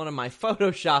was one of my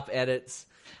Photoshop edits.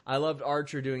 I loved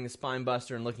Archer doing the spine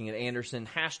buster and looking at Anderson.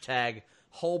 Hashtag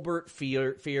Holbert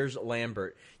fears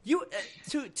Lambert.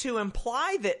 To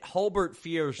imply that Holbert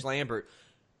fears Lambert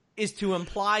is to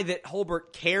imply that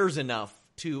Holbert cares enough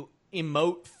to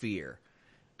emote fear.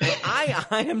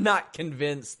 I am not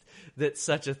convinced that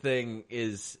such a thing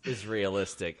is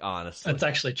realistic, honestly. That's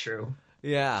actually true.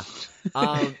 Yeah.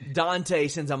 Dante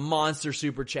sends a monster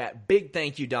super chat. Big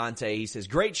thank you, Dante. He says,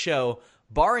 great show,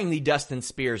 barring the Dustin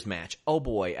Spears match. Oh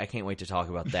boy, I can't wait to talk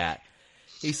about that.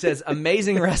 He says,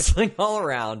 amazing wrestling all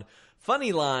around,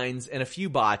 funny lines, and a few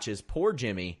botches. Poor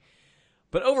Jimmy.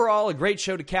 But overall, a great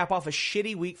show to cap off a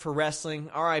shitty week for wrestling.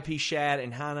 R.I.P. Shad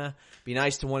and Hannah. Be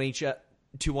nice to one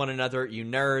another, you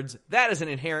nerds. That is an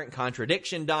inherent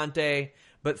contradiction, Dante,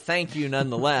 but thank you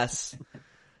nonetheless.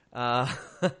 I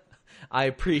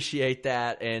appreciate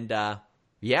that, and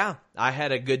yeah, I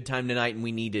had a good time tonight, and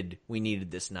we needed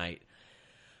this night.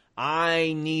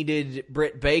 I needed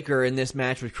Britt Baker in this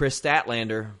match with Chris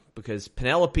Statlander because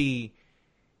Penelope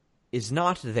is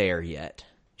not there yet.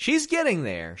 She's getting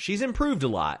there. She's improved a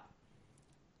lot,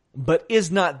 but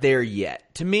is not there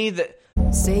yet. To me,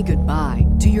 Say goodbye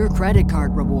to your credit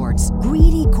card rewards.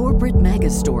 Greedy corporate mega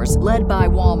stores, led by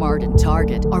Walmart and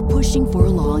Target, are pushing for a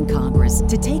law in Congress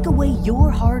to take away your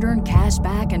hard-earned cash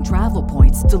back and travel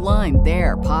points to line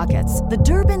their pockets. The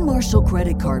Durbin-Marshall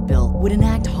credit card bill would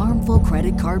enact harmful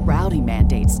credit card routing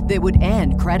mandates that would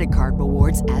end credit card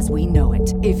rewards as we know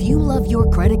it. If you love your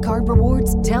credit card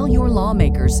rewards, tell your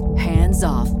lawmakers, hands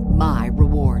off my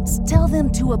rewards. Tell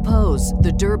them to oppose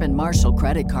the Durbin-Marshall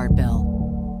credit card bill.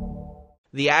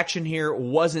 the action here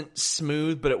wasn't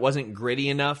smooth, but it wasn't gritty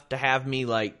enough to have me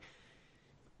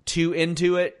too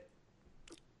into it.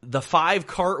 The 5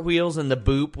 cartwheels and the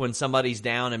boop when somebody's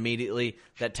down immediately,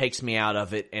 that takes me out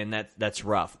of it, and that's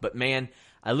rough. But man,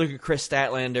 I look at Chris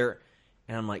Statlander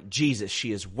and I'm like, Jesus,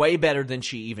 she is way better than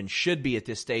she even should be at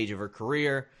this stage of her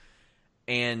career.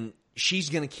 And she's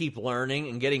going to keep learning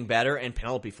and getting better, and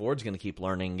Penelope Ford's going to keep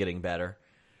learning and getting better.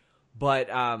 But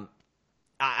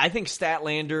I think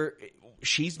Statlander,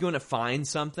 she's going to find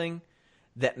something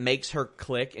that makes her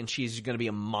click, and she's going to be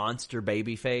a monster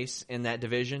babyface in that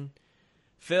division.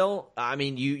 Phil, I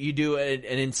mean, you do an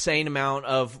insane amount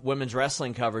of women's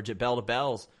wrestling coverage at Bell to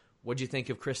Bells. What'd you think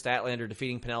of Chris Statlander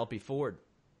defeating Penelope Ford?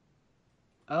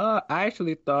 I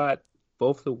actually thought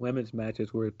both the women's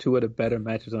matches were 2 of the better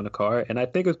matches on the card, and I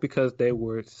think it's because they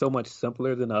were so much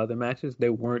simpler than the other matches. They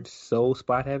weren't so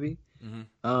spot heavy.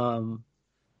 Mm-hmm.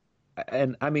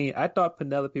 And I mean, I thought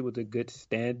Penelope was a good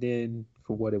stand-in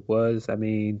for what it was. I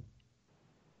mean,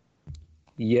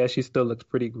 yeah, she still looks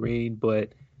pretty green,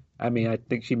 but I mean, I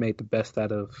think she made the best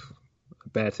out of a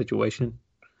bad situation.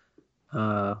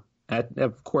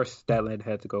 Of course, Statlander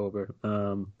had to go over.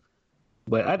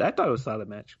 But I thought it was a solid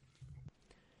match.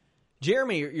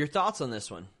 Jeremy, your thoughts on this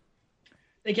one?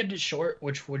 They kept it short,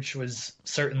 which was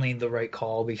certainly the right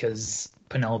call because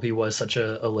Penelope was such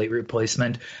a late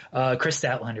replacement. Chris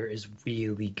Statlander is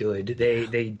really good.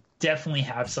 They definitely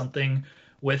have something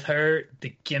with her.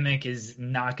 The gimmick is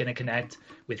not going to connect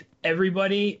with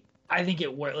everybody. I think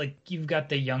it worked. Like, you've got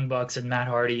the Young Bucks and Matt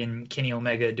Hardy and Kenny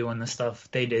Omega doing the stuff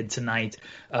they did tonight.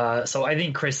 So I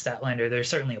think Chris Statlander, there's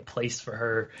certainly a place for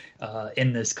her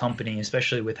in this company,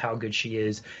 especially with how good she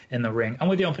is in the ring. I'm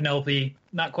with you on Penelope.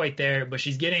 Not quite there, but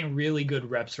she's getting really good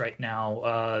reps right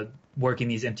now working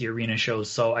these empty arena shows.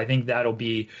 So I think that'll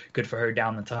be good for her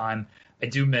down the time. I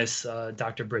do miss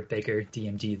Dr. Britt Baker,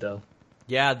 DMD, though.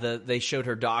 Yeah, they showed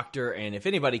her doctor, and if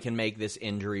anybody can make this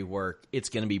injury work, it's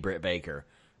going to be Britt Baker.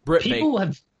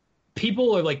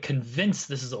 People are like convinced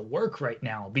this is a work right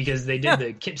now because they did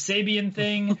the Kip Sabian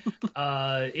thing.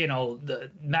 The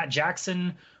Matt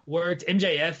Jackson worked.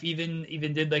 MJF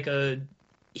even did like a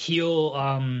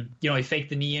heel. He faked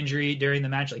the knee injury during the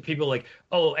match. Like, people like,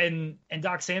 oh, and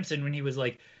Doc Samson, when he was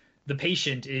like, the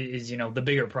patient is the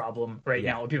bigger problem right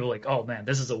now. People are like, oh man,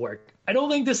 this is a work. I don't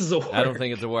think this is a work. I don't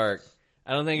think it's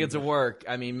a work.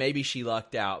 I mean, maybe she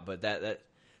lucked out, but that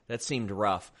seemed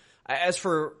rough. As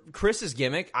for Chris's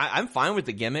gimmick, I'm fine with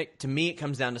the gimmick. To me, it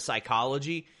comes down to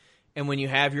psychology. And when you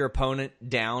have your opponent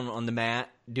down on the mat,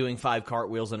 doing 5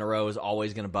 cartwheels in a row is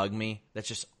always going to bug me. That's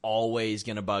just always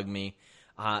going to bug me.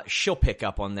 She'll pick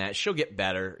up on that. She'll get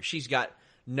better. She's got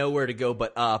nowhere to go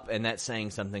but up, and that's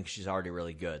saying something. She's already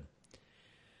really good.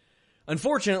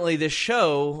 Unfortunately, this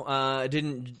show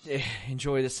didn't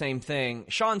enjoy the same thing.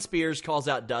 Shawn Spears calls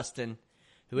out Dustin,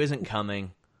 who isn't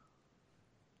coming.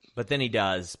 But then he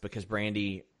does, because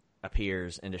Brandy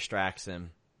appears and distracts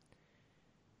him.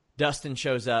 Dustin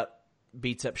shows up,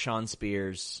 beats up Shawn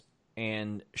Spears,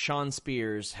 and Shawn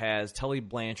Spears has Tully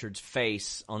Blanchard's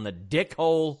face on the dick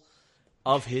hole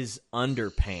of his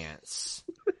underpants.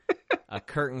 A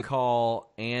curtain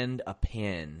call and a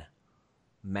pin.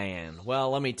 Man,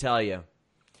 well, let me tell you,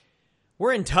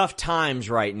 we're in tough times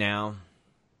right now.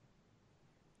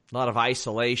 A lot of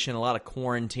isolation, a lot of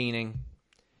quarantining.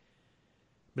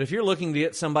 But if you're looking to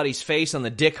get somebody's face on the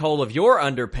dick hole of your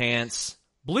underpants,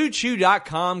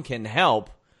 BlueChew.com can help.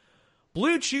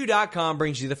 BlueChew.com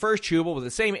brings you the first chewable with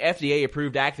the same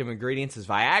FDA-approved active ingredients as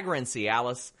Viagra and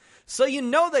Cialis. So you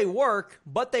know they work,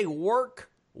 but they work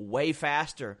way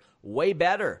faster, way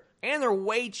better, and they're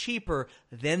way cheaper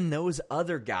than those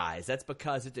other guys. That's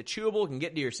because it's a chewable, can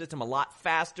get into your system a lot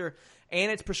faster,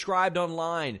 and it's prescribed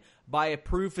online by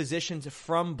approved physicians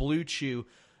from Blue Chew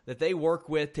that they work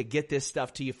with to get this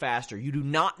stuff to you faster. You do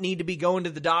not need to be going to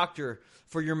the doctor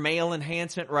for your male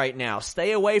enhancement right now.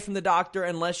 Stay away from the doctor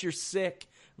unless you're sick,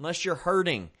 unless you're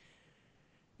hurting.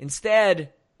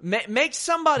 Instead, make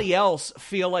somebody else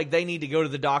feel like they need to go to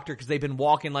the doctor because they've been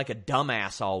walking like a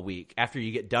dumbass all week after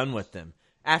you get done with them,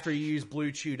 after you use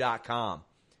BlueChew.com.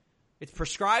 It's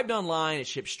prescribed online. It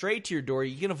ships straight to your door.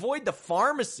 You can avoid the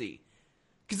pharmacy.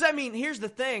 Because, I mean, here's the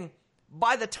thing.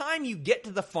 By the time you get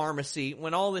to the pharmacy,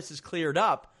 when all this is cleared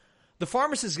up, the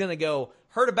pharmacist is going to go,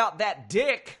 heard about that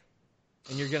dick?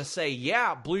 And you're going to say,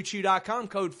 yeah, BlueChew.com,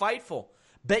 code FIGHTFUL.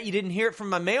 Bet you didn't hear it from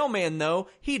my mailman, though.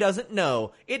 He doesn't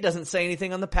know. It doesn't say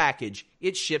anything on the package.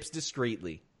 It ships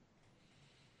discreetly.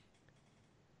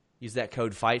 Use that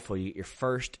code FIGHTFUL. You get your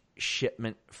first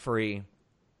shipment free.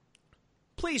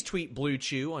 Please tweet Blue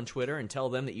Chew on Twitter and tell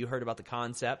them that you heard about the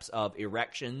concepts of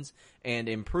erections and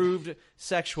improved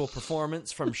sexual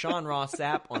performance from Sean Ross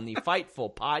Sapp on the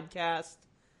Fightful podcast.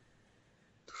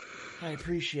 I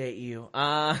appreciate you.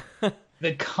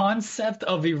 The concept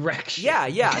of erections.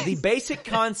 Yeah. The basic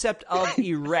concept of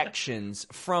erections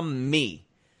from me.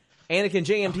 Anakin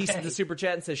JMT sent the super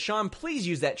chat and says, Sean, please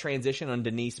use that transition on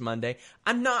Denise Monday.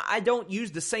 I don't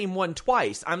use the same one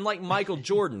twice. I'm like Michael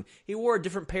Jordan. He wore a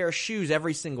different pair of shoes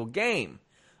every single game.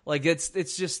 Like,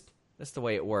 it's just, that's the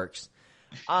way it works.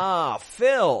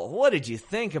 Phil, what did you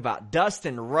think about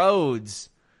Dustin Rhodes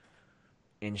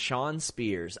and Shawn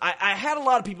Spears? I had a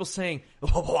lot of people saying,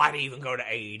 why did he even go to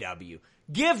AEW?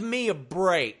 Give me a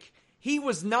break. He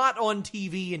was not on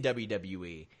TV in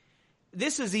WWE.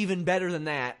 This is even better than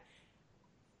that.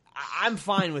 I'm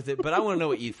fine with it, but I want to know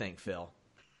what you think, Phil.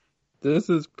 This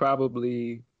is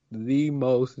probably the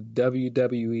most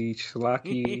WWE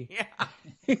schlocky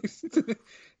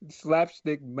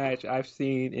slapstick match I've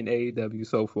seen in AEW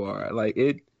so far. Like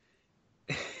it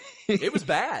was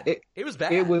bad. It was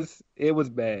bad. It was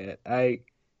bad.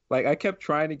 I kept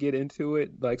trying to get into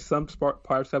it. Like, some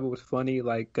parts of it was funny,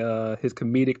 like his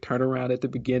comedic turnaround at the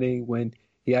beginning when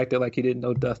he acted like he didn't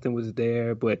know Dustin was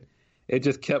there, but it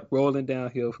just kept rolling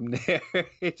downhill from there.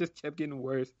 It just kept getting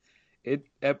worse. It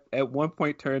at one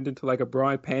point turned into like a bra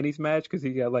and panties match because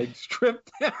he got like stripped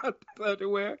down to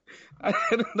underwear. I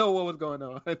didn't know what was going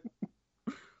on.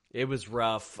 It was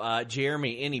rough.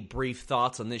 Jeremy, any brief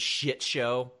thoughts on this shit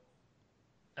show?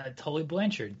 Tully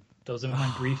Blanchard. Those are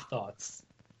my brief thoughts.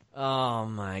 Oh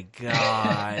my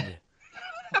God.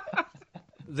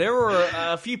 There were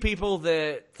a few people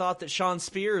that thought that Shawn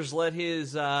Spears let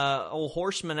his old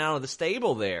horseman out of the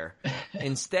stable there.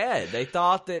 Instead, they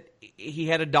thought that he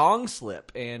had a dong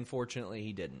slip, and fortunately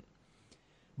he didn't.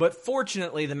 But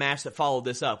fortunately, the match that followed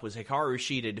this up was Hikaru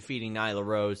Shida defeating Nyla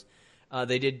Rose.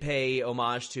 They did pay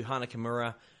homage to Hana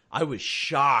Kimura. I was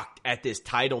shocked at this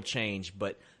title change,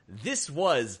 but this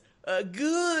was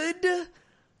good.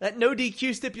 That no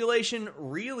DQ stipulation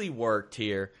really worked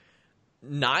here.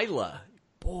 Nyla,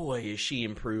 boy, is she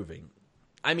improving.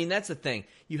 I mean, that's the thing.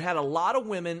 You had a lot of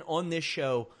women on this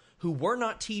show who were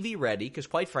not TV ready because,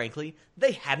 quite frankly,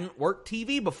 they hadn't worked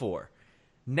TV before.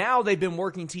 Now they've been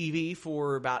working TV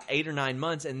for about 8 or 9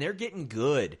 months, and they're getting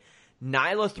good.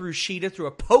 Nyla threw Shida through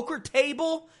a poker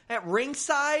table at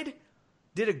ringside.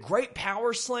 Did a great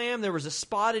power slam. There was a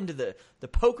spot into the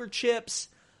poker chips.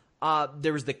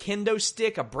 There was the kendo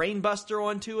stick, a brain buster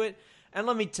onto it. And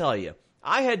let me tell you,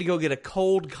 I had to go get a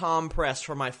cold compress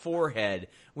for my forehead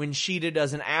when Shida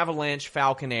does an avalanche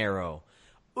falcon arrow.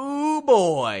 Ooh,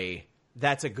 boy.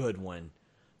 That's a good one.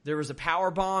 There was a power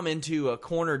bomb into a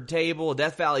cornered table, a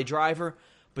Death Valley driver,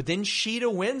 but then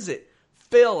Shida wins it.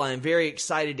 Phil, I'm very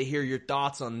excited to hear your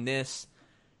thoughts on this.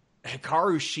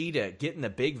 Hikaru Shida getting the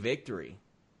big victory.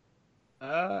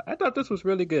 I thought this was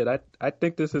really good. I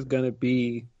think this is going to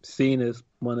be seen as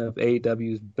one of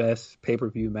AEW's best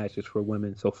pay-per-view matches for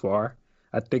women so far.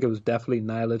 I think it was definitely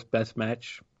Nyla's best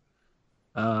match.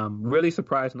 Really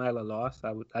surprised Nyla lost.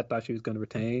 I thought she was going to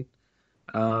retain.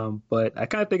 But I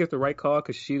kind of think it's the right call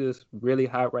because Sheeta's really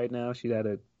hot right now. She had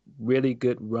a really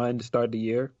good run to start the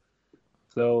year.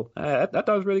 So I thought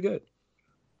it was really good.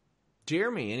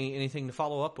 Jeremy, anything to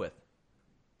follow up with?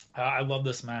 I love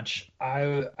this match.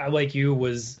 I like you,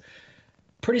 was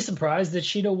pretty surprised that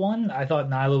Shida won. I thought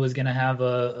Nyla was going to have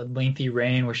a lengthy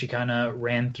reign where she kind of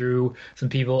ran through some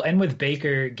people. And with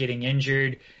Baker getting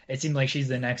injured, it seemed like she's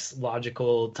the next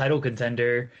logical title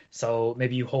contender. So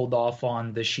maybe you hold off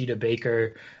on the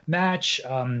Shida-Baker match.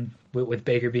 With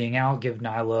Baker being out, give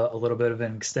Nyla a little bit of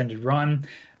an extended run.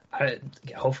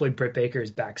 Hopefully Britt Baker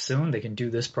is back soon. They can do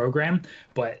this program.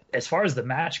 But as far as the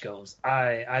match goes,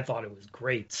 I thought it was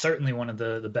great. Certainly one of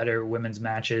the better women's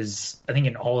matches, I think,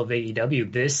 in all of AEW.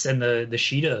 This and the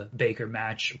Shida Baker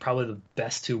match, probably the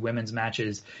best 2 women's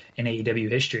matches in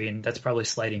AEW history. And that's probably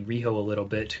slighting Riho a little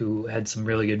bit, who had some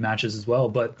really good matches as well.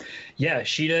 But yeah,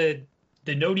 Shida,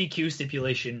 the no DQ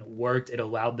stipulation worked. It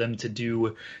allowed them to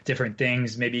do different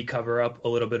things, maybe cover up a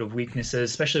little bit of weaknesses,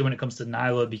 especially when it comes to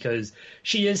Nyla, because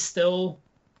she is still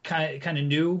kind of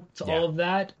new to all of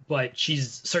that, but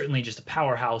she's certainly just a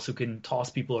powerhouse who can toss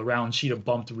people around. She'd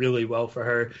bumped really well for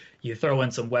her. You throw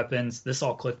in some weapons. This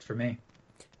all clicked for me.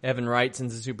 Evan Wright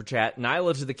sends a super chat.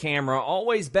 Nyla to the camera,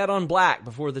 always bet on black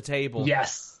before the table.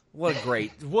 Yes. What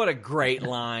a great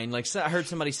line. Like, I heard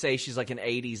somebody say she's like an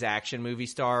 80s action movie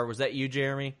star. Was that you,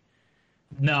 Jeremy?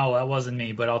 No, that wasn't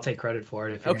me, but I'll take credit for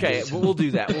it. Okay, we'll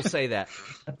do that. We'll say that.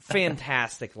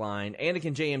 Fantastic line.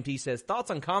 Anakin JMT says,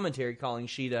 thoughts on commentary calling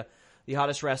Shida the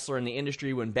hottest wrestler in the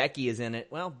industry when Becky is in it?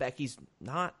 Well, Becky's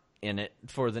not in it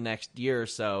for the next year or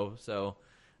so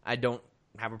I don't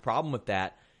have a problem with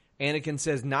that. Anakin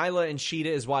says, Nyla and Shida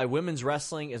is why women's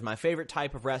wrestling is my favorite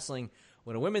type of wrestling.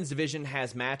 When a women's division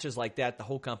has matches like that, the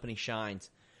whole company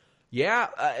shines. Yeah,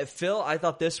 Phil, I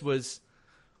thought this was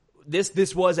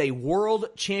a world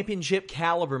championship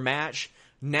caliber match.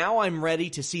 Now I'm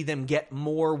ready to see them get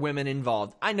more women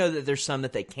involved. I know that there's some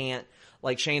that they can't,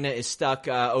 like Shayna is stuck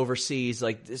overseas,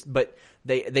 like this, but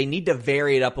they need to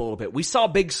vary it up a little bit. We saw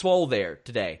Big Swole there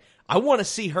today. I want to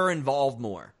see her involved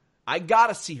more. I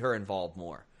gotta see her involved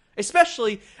more,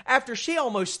 especially after she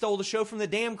almost stole the show from the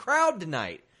damn crowd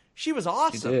tonight. She was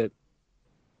awesome. She did.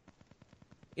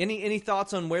 Any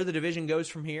thoughts on where the division goes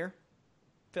from here,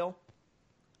 Phil?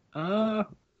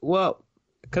 Well,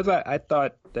 because I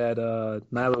thought that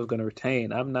Nyla was going to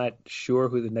retain, I'm not sure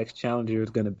who the next challenger is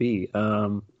going to be.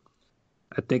 I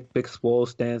think Big Swole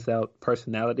stands out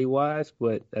personality-wise,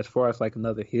 but as far as like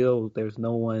another heel, there's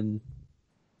no one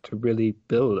to really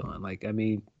build on. Like, I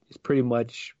mean, it's pretty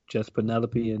much just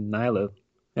Penelope and Nyla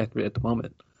at the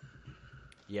moment.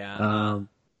 Yeah.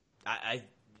 I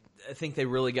think they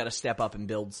really got to step up and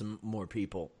build some more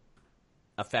people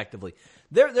effectively.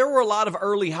 There were a lot of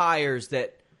early hires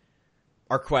that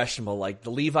are questionable, like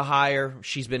the Leva hire.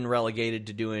 She's been relegated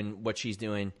to doing what she's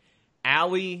doing.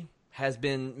 Allie has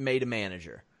been made a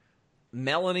manager.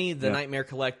 Melanie, the Nightmare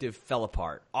Collective, fell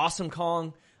apart. Awesome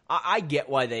Kong, I get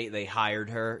why they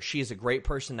hired her. She is a great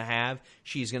person to have.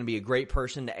 She's going to be a great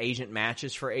person to agent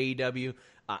matches for AEW,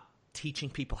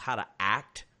 teaching people how to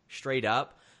act straight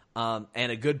up. And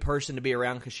a good person to be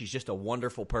around because she's just a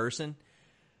wonderful person.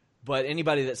 But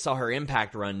anybody that saw her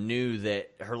Impact run knew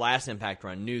that her last Impact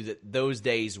run knew that those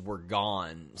days were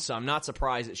gone. So I'm not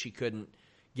surprised that she couldn't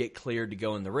get cleared to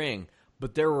go in the ring.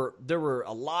 But there were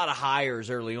a lot of hires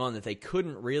early on that they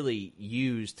couldn't really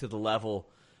use to the level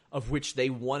of which they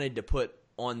wanted to put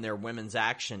on their women's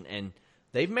action. And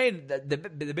they've made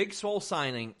the Big Swole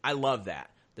signing. I love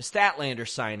that. The Statlander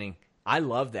signing. I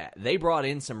love that. They brought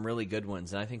in some really good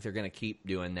ones, and I think they're going to keep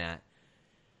doing that.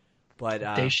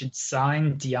 But they should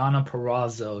sign Deonna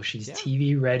Purrazzo. She's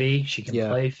TV ready. She can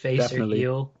play face definitely. or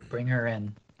heel. Bring her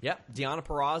in. Yep, Deonna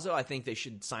Purrazzo. I think they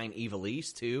should sign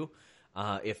Ivelisse too.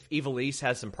 If Ivelisse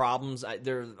has some problems,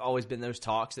 there's always been those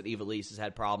talks that Ivelisse has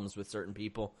had problems with certain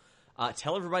people.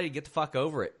 Tell everybody to get the fuck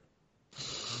over it.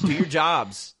 Do your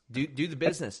jobs. Do the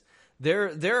business.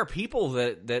 There are people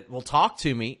that will talk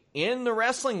to me in the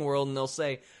wrestling world, and they'll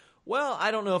say, well, I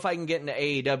don't know if I can get into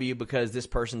AEW because this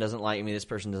person doesn't like me, this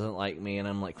person doesn't like me. And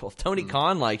I'm like, well, if Tony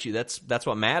Khan likes you, that's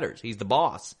what matters. He's the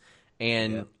boss.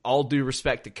 And all due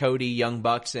respect to Cody, Young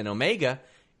Bucks, and Omega,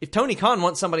 if Tony Khan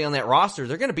wants somebody on that roster,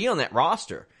 they're going to be on that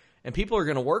roster. And people are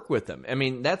going to work with them. I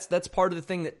mean, that's part of the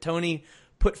thing that Tony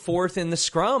put forth in the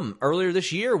scrum earlier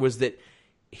this year was that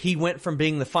he went from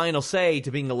being the final say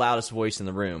to being the loudest voice in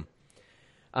the room.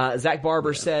 Zach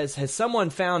Barber says, has someone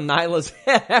found Nyla's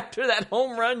head after that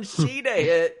home run Shida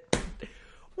hit?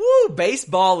 Woo,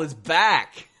 baseball is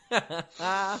back.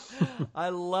 I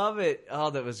love it. Oh,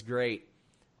 that was great.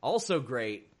 Also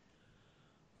great,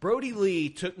 Brody Lee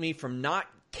took me from not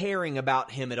caring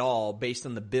about him at all based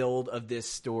on the build of this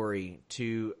story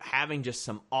to having just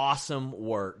some awesome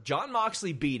work. Jon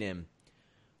Moxley beat him,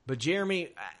 but Jeremy,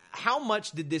 how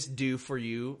much did this do for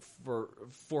you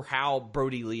for how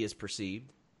Brody Lee is perceived?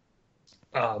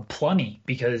 Plenty,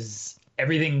 because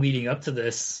everything leading up to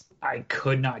this, I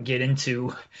could not get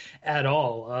into at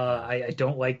all. I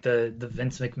don't like the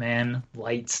Vince McMahon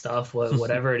light stuff,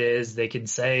 whatever it is. They can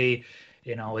say,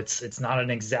 it's not an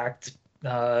exact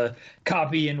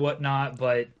copy and whatnot,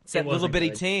 but it's that little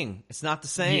bitty ting. It's not the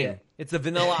same. Yeah. It's the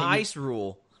Vanilla Ice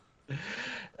rule.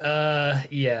 That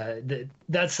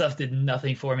stuff did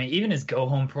nothing for me. Even his go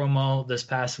home promo this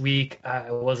past week,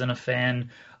 I wasn't a fan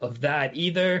of that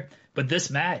either. But this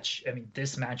match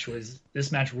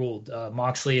ruled.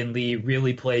 Moxley and Lee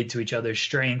really played to each other's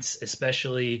strengths,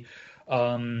 especially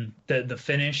the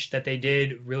finish that they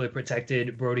did really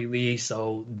protected Brody Lee.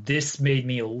 So this made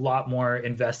me a lot more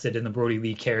invested in the Brody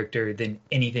Lee character than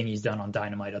anything he's done on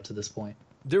Dynamite up to this point.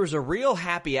 There was a real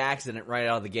happy accident right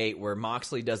out of the gate where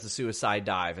Moxley does the suicide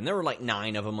dive, and there were like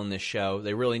 9 of them on this show.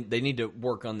 They need to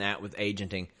work on that with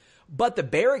agenting. But the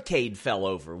barricade fell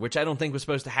over, which I don't think was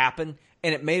supposed to happen,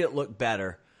 and it made it look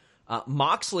better.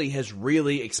 Moxley has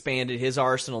really expanded his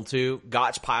arsenal too.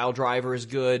 Gotch pile driver is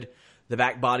good. The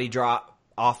back body drop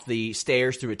off the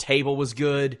stairs through a table was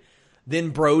good. Then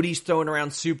Brody's throwing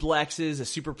around suplexes, a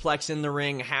superplex in the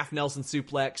ring, a half Nelson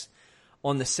suplex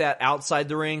on the set outside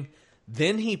the ring.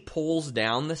 Then he pulls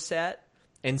down the set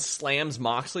and slams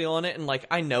Moxley on it. And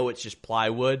I know it's just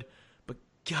plywood, but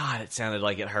God, it sounded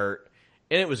like it hurt.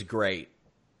 And it was great.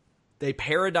 They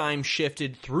paradigm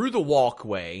shifted through the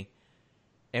walkway,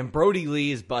 and Brody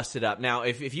Lee is busted up. Now,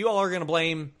 if you all are going to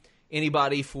blame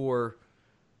anybody for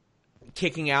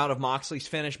kicking out of Moxley's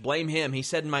finish, blame him. He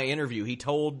said in my interview, he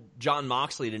told Jon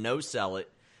Moxley to no-sell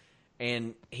it,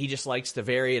 and he just likes to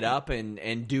vary it up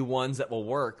and do ones that will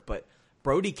work. But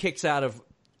Brody kicks out of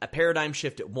a paradigm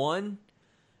shift at 1,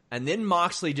 and then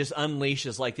Moxley just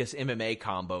unleashes this MMA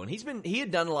combo. And he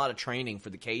had done a lot of training for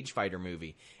the Cage Fighter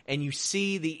movie. And you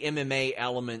see the MMA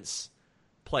elements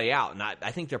play out. And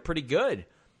I think they're pretty good.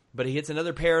 But he hits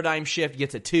another paradigm shift,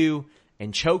 gets a 2,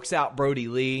 and chokes out Brody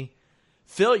Lee.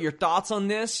 Phil, your thoughts on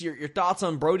this? Your thoughts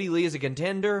on Brody Lee as a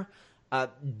contender?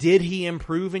 Did he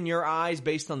improve in your eyes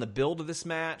based on the build of this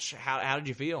match? How did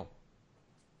you feel?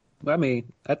 I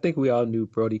mean, I think we all knew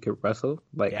Brody could wrestle.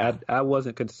 I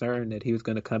wasn't concerned that he was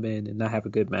going to come in and not have a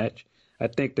good match. I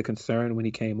think the concern when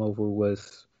he came over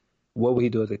was what would he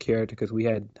do as a character, because we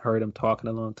hadn't heard him talk in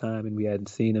a long time and we hadn't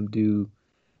seen him do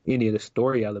any of the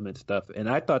story element stuff. And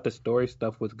I thought the story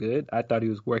stuff was good. I thought he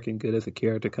was working good as a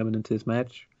character coming into this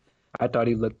match. I thought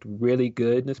he looked really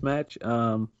good in this match.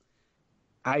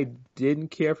 I didn't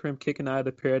care for him kicking out of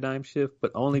the paradigm shift,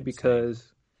 but only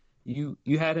because you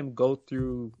had him go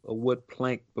through a wood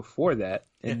plank before that,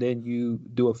 and then you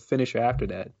do a finisher after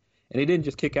that. And he didn't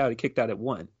just kick out, he kicked out at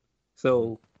 1.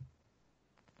 So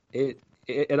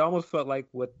it almost felt like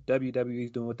what WWE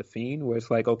is doing with The Fiend, where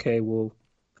it's like, okay, well,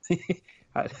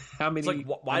 how many... It's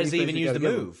why does he even use the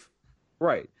move?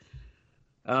 Right.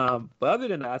 But other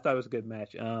than that, I thought it was a good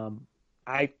match.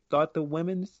 I thought the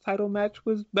women's title match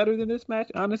was better than this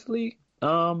match, honestly.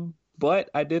 But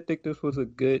I did think this was a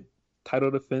good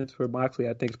title defense for Moxley.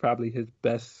 I think it's probably his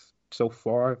best so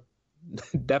far.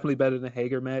 Definitely better than the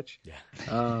Hager match.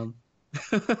 Yeah.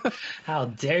 How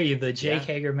dare you? The Jake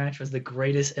Hager match was the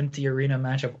greatest empty arena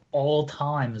match of all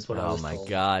time, is what I was told. told.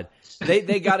 God.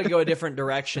 They got to go a different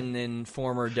direction than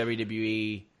former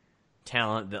WWE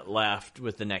talent that left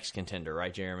with the next contender,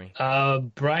 right, Jeremy?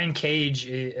 Brian Cage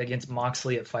against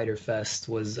Moxley at Fyter Fest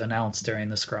was announced during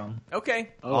the scrum.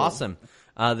 Okay, awesome.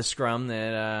 The scrum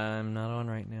that I'm not on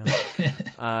right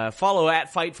now. Follow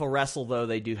at Fightful Wrestle, though.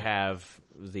 They do have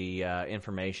the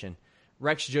information.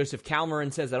 Rex Joseph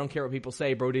Calmerin says, I don't care what people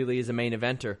say, Brody Lee is a main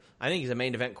eventer. I think he's a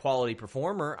main event quality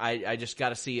performer. I just got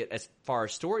to see it as far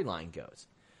as storyline goes.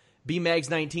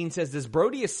 B-Mags19 says, does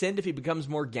Brody ascend if he becomes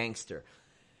more gangster?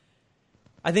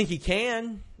 I think he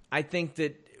can. I think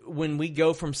that when we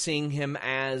go from seeing him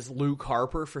as Luke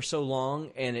Harper for so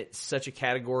long, and it's such a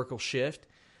categorical shift,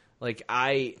 like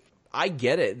I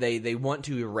get it. They want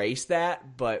to erase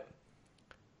that, but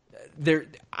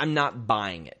I'm not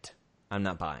buying it. I'm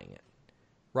not buying it.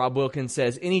 Rob Wilkins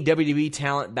says, any WWE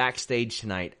talent backstage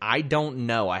tonight? I don't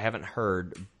know. I haven't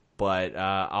heard, but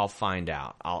I'll find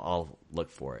out. I'll look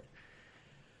for it.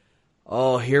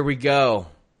 Oh, here we go.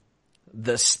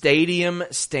 The Stadium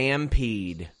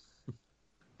Stampede.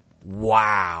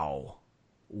 Wow.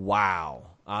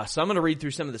 So I'm going to read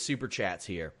through some of the super chats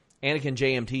here. Anakin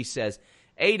JMT says,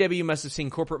 AEW must have seen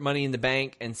corporate Money in the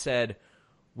Bank and said,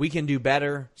 we can do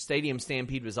better. Stadium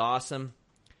Stampede was awesome.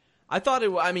 I thought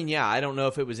I don't know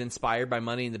if it was inspired by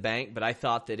Money in the Bank, but I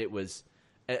thought that it was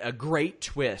a great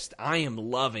twist. I am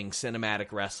loving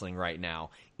cinematic wrestling right now.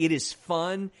 It is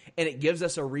fun, and it gives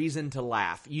us a reason to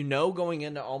laugh. Going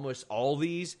into almost all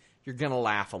these, you're going to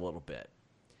laugh a little bit.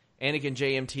 Anakin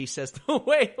JMT says, the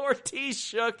way Ortiz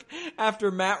shook after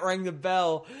Matt rang the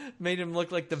bell made him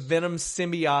look like the Venom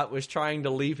symbiote was trying to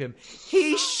leave him.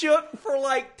 He shook for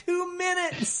like 2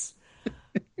 minutes.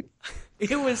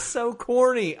 It was so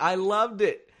corny. I loved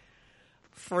it.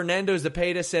 Fernando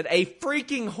Zepeda said, a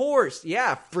freaking horse.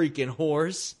 Yeah, freaking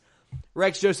horse.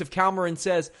 Rex Joseph Calmerin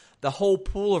says, the whole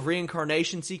pool of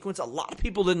reincarnation sequence, a lot of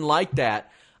people didn't like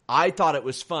that. I thought it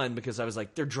was fun because I was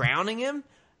like, they're drowning him?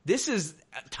 This is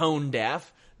tone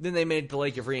deaf. Then they made the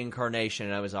Lake of Reincarnation,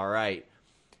 and I was all right.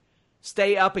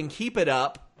 Stay up and keep it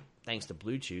up. Thanks to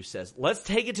Blue Chew says, let's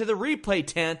take it to the replay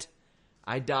tent.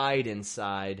 I died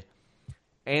inside.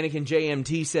 Anakin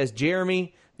JMT says,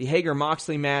 Jeremy, the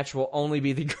Hager-Moxley match will only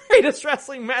be the greatest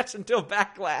wrestling match until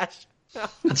Backlash.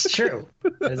 That's true.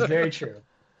 That's very true.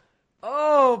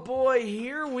 Oh, boy,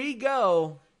 here we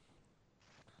go.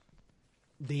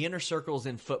 The Inner Circle's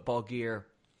in football gear.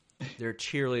 There are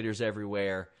cheerleaders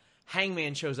everywhere.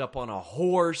 Hangman shows up on a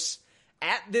horse.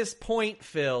 At this point,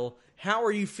 Phil, how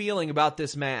are you feeling about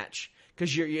this match?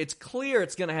 Because it's clear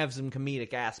it's going to have some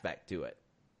comedic aspect to it.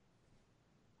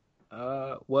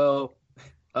 Well,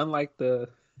 unlike the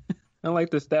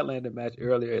Statlander match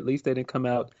earlier, at least they didn't come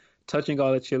out touching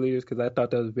all the cheerleaders, because I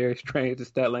thought that was very strange. The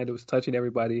Statlander was touching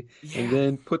everybody and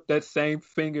then put that same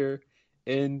finger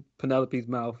in Penelope's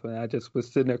mouth, and I just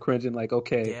was sitting there cringing like,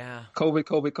 okay,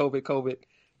 COVID,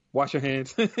 wash your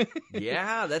hands.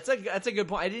 Yeah, that's a good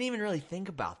point. I didn't even really think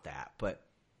about that, but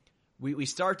we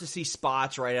start to see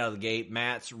spots right out of the gate.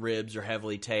 Matt's ribs are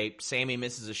heavily taped. Sammy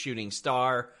misses a shooting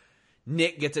star.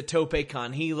 Nick gets a tope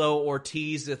con hilo.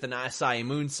 Ortiz with an Asai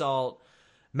moonsault.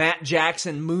 Matt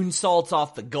Jackson moonsaults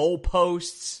off the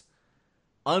goalposts.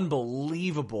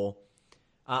 Unbelievable.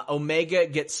 Omega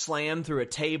gets slammed through a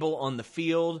table on the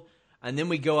field. And then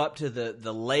we go up to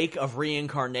the Lake of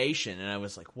Reincarnation. And I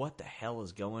was like, what the hell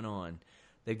is going on?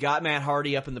 They've got Matt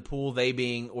Hardy up in the pool, they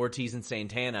being Ortiz and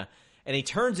Santana. And he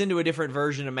turns into a different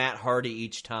version of Matt Hardy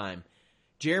each time.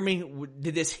 Jeremy,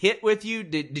 did this hit with you?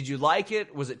 Did you like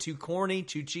it? Was it too corny,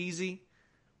 too cheesy?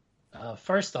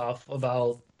 First off,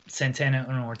 about Santana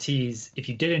and Ortiz, if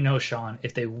you didn't know, Sean,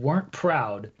 if they weren't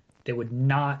proud, they would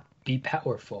not be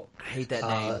powerful. I hate that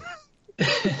name.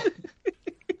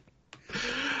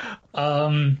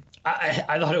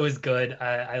 I thought it was good.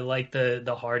 I like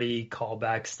the Hardy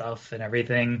callback stuff and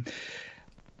everything.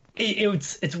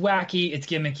 It's wacky, it's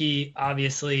gimmicky.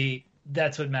 Obviously,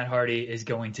 that's what Matt Hardy is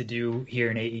going to do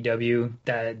here in AEW.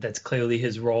 That's clearly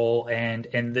his role, and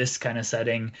in this kind of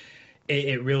setting,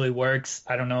 it really works.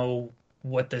 I don't know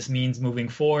what this means moving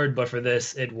forward, but for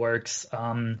this, it works.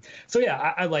 So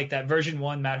yeah, I like that. Version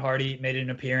 1, Matt Hardy made an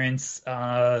appearance.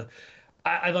 I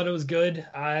thought it was good.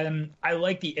 I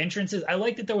like the entrances. I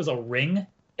like that there was a ring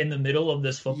in the middle of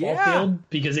this football field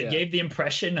because it gave the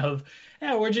impression of,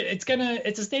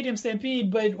 it's a stadium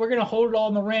stampede, but we're gonna hold it all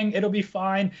in the ring. It'll be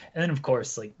fine. And then of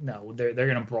course, like, no, they're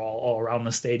gonna brawl all around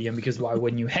the stadium because why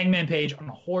wouldn't you? Hangman Page on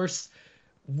a horse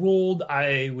ruled.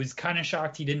 I was kind of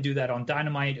shocked he didn't do that on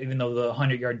Dynamite, even though the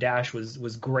 100-yard dash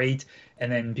was great.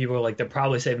 And then people were like, they're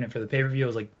probably saving it for the pay-per-view. I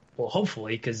was like, well,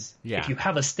 hopefully, because if you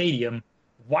have a stadium,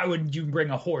 why would you bring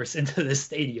a horse into this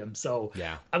stadium? So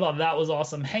I thought that was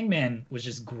awesome. Hangman was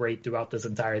just great throughout this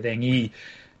entire thing. He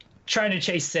trying to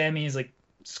chase Sammy. He's like,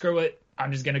 screw it,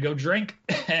 I'm just going to go drink.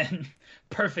 And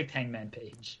perfect Hangman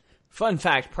Page. Fun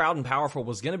fact, Proud and Powerful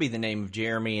was going to be the name of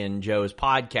Jeremy and Joe's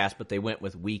podcast, but they went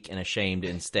with Weak and Ashamed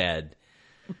instead.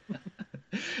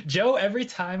 Joe, every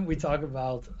time we talk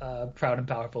about Proud and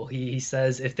Powerful, he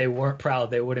says if they weren't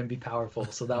proud, they wouldn't be powerful.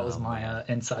 So that was my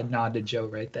inside nod to Joe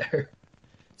right there.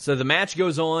 So the match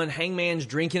goes on. Hangman's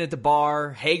drinking at the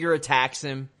bar. Hager attacks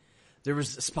him. There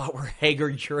was a spot where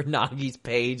Hager Uranagi's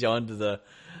Page onto the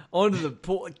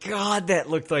pool. God, that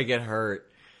looked like it hurt.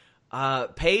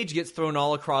 Page gets thrown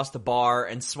all across the bar,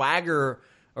 and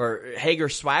Hager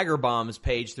swagger bombs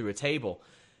Page through a table.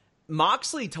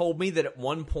 Moxley told me that at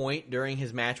one point during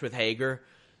his match with Hager,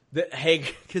 that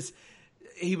Hager, because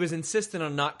he was insistent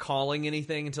on not calling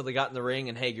anything until they got in the ring,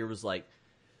 and Hager was like,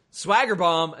 swagger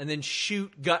bomb, and then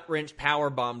shoot gut wrench power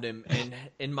bombed him,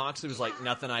 and Moxley was like,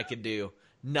 nothing I could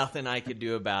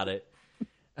do about it.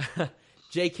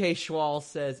 J.K. Schwal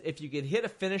says, if you could hit a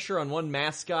finisher on one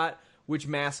mascot, which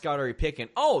mascot are you picking?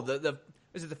 Oh,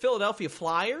 is it the Philadelphia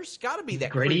Flyers? Got to be that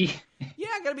Gritty. Yeah,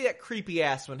 got to be that creepy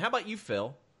ass one. How about you,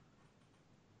 Phil?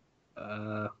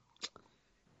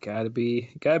 Gotta be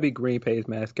Green Bay's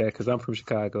mascot because I'm from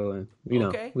Chicago and we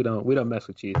don't mess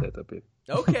with cheeseheads up here.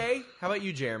 Okay, how about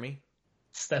you, Jeremy?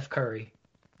 Steph Curry.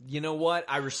 You know what?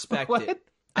 I respect it.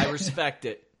 I respect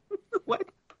it. What?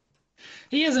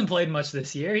 He hasn't played much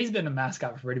this year. He's been a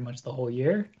mascot for pretty much the whole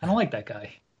year. I don't like that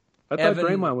guy. I thought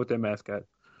Draymond was their mascot.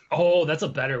 Oh, that's a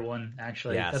better one,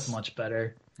 actually. Yes. That's much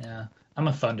better. Yeah. I'm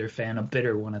a Thunder fan, a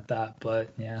bitter one at that,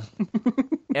 but yeah.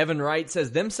 Evan Wright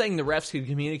says, them saying the refs could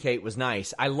communicate was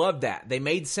nice. I loved that. They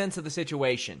made sense of the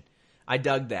situation. I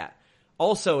dug that.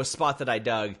 Also, a spot that I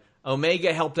dug,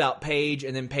 Omega helped out Page,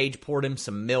 and then Page poured him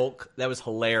some milk. That was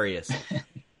hilarious.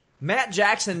 Matt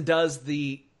Jackson does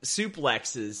the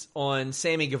suplexes on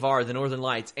Sammy Guevara, the Northern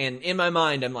Lights, and in my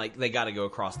mind, I'm like, they got to go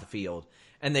across the field.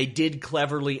 And they did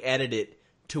cleverly edit it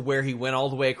to where he went all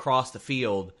the way across the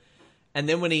field. And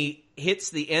then when he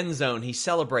hits the end zone, he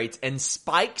celebrates and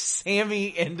spikes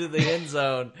Sammy into the end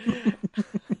zone.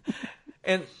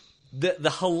 And the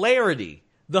hilarity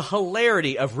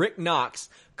of Rick Knox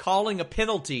calling a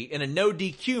penalty in a no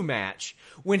DQ match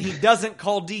when he doesn't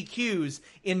call DQs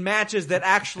in matches that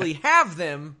actually have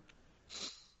them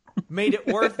made it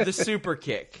worth the super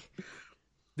kick.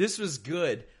 This was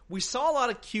good. We saw a lot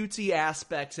of cutesy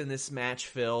aspects in this match,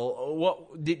 Phil.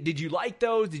 What did you like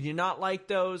those? Did you not like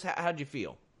those? How'd you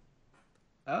feel?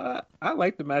 I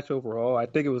liked the match overall. I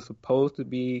think it was supposed to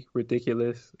be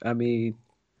ridiculous. I mean,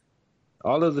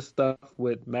 all of the stuff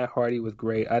with Matt Hardy was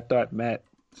great. I thought Matt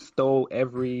stole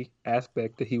every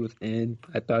aspect that he was in.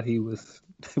 I thought he was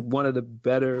one of the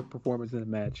better performers in the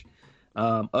match.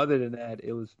 Other than that,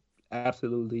 it was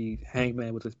absolutely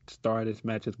Hangman was the star of this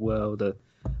match as well.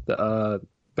 The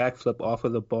backflip off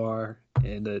of the bar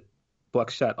and the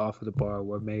buckshot off of the bar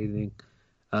were amazing.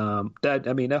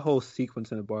 That whole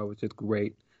sequence in the bar was just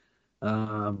great.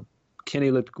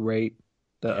 Kenny looked great.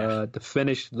 The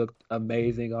finish looked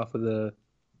amazing off of the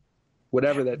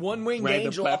whatever that one-winged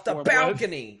angel off the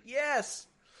balcony. Yes,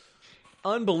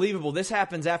 unbelievable. This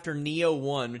happens after Neo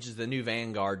 1, which is the new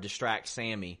Vanguard, distracts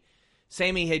Sammy.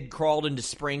 Sammy had crawled into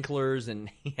sprinklers, and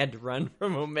he had to run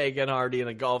from Omega and Hardy in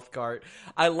a golf cart.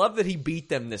 I love that he beat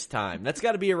them this time. That's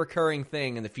got to be a recurring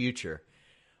thing in the future.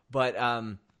 But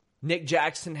Nick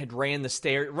Jackson had ran the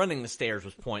stairs. Running the stairs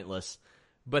was pointless,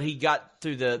 but he got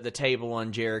through the table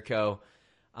on Jericho.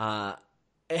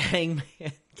 Hangman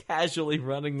casually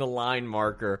running the line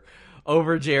marker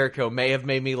over Jericho may have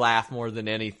made me laugh more than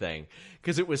anything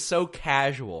because it was so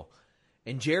casual.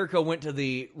 And Jericho went to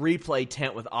the replay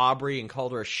tent with Aubrey and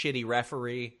called her a shitty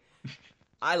referee.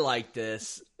 I like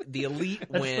this. The Elite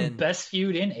That's win. the best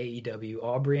feud in AEW,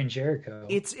 Aubrey and Jericho.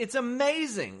 It's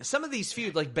amazing. Some of these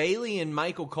feuds, like Bayley and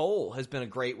Michael Cole, has been a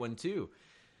great one too.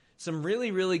 Some really,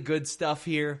 really good stuff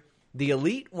here. The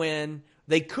Elite win.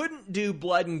 They couldn't do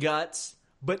Blood and Guts,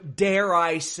 but dare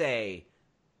I say,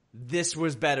 this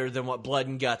was better than what Blood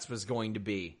and Guts was going to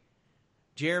be.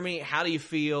 Jeremy, how do you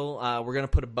feel? We're going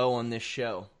to put a bow on this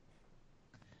show.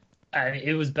 I mean,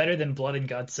 it was better than Blood and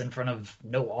Guts in front of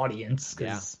no audience,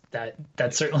 because that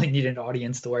certainly needed an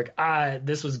audience to work.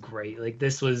 This was great. Like,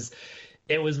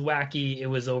 it was wacky, it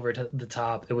was over the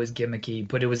top, it was gimmicky,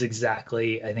 but it was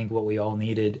exactly, I think, what we all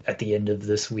needed at the end of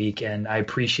this week, and I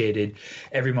appreciated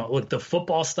every moment. Look, the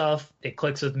football stuff, it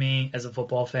clicks with me as a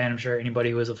football fan. I'm sure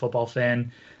anybody who is a football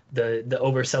fan, the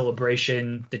over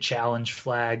celebration, the challenge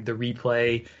flag, the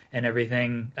replay, and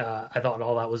everything. I thought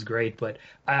all that was great, but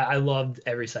I loved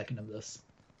every second of this.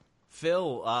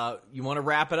 Phil, you want to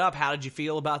wrap it up? How did you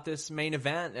feel about this main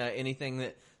event? Anything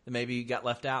that maybe got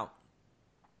left out?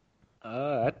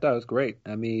 I thought it was great.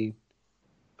 I mean,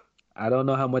 I don't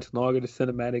know how much longer the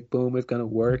cinematic boom is going to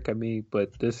work. I mean,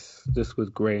 but this was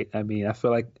great. I mean,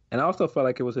 I also felt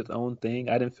like it was its own thing.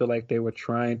 I didn't feel like they were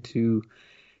trying to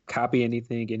copy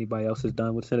anything anybody else has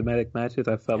done with cinematic matches.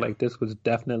 I felt like this was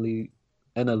definitely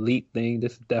an elite thing.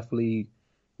 This is definitely,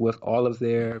 with all of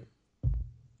their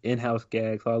in-house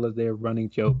gags, all of their running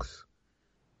jokes.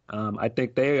 I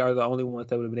think they are the only ones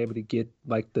that would have been able to get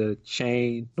like the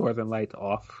chain Northern Lights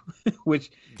off,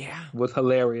 which was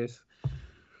hilarious.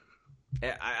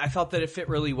 I thought that it fit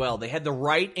really well. They had the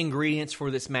right ingredients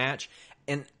for this match,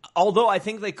 and although I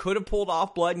think they could have pulled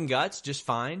off Blood and Guts just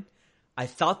fine, I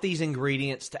thought these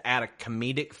ingredients to add a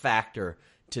comedic factor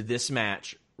to this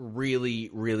match really,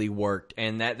 really worked,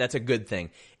 and that's a good thing.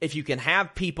 If you can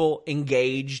have people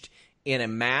engaged in a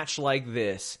match like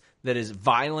this that is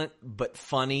violent but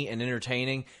funny and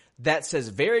entertaining, that says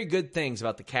very good things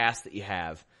about the cast that you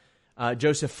have.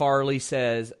 Joseph Farley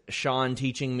says, Sean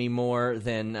teaching me more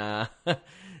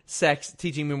sex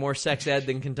ed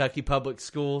than Kentucky Public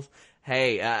Schools.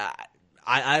 Hey,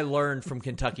 I learned from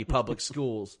Kentucky Public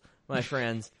Schools, my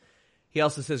friends. He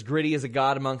also says, Gritty is a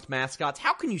god amongst mascots.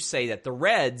 How can you say that? The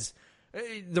Reds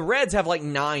have like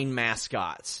 9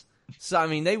 mascots. So, I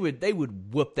mean, they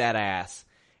would whoop that ass.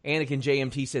 Anakin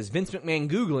JMT says, Vince McMahon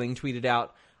Googling tweeted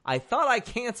out, I thought I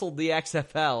canceled the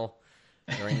XFL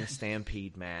during the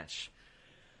Stampede match.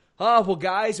 Well,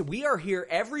 guys, we are here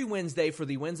every Wednesday for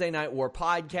the Wednesday Night War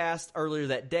podcast. Earlier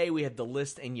that day, we had the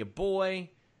list and your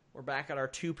boy. We're back at our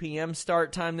 2 p.m.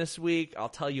 start time this week. I'll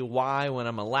tell you why when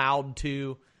I'm allowed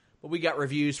to. But we got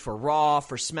reviews for Raw,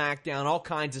 for SmackDown, all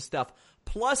kinds of stuff.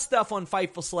 Plus stuff on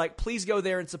Fightful Select. Please go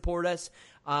there and support us.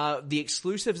 The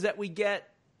exclusives that we get,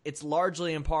 it's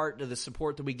largely in part to the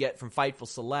support that we get from Fightful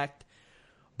Select.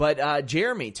 But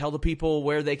Jeremy, tell the people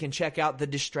where they can check out The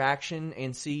Distraction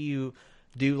and see you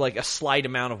do like a slight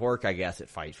amount of work, I guess,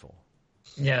 at Fightful.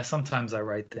 Yeah, sometimes I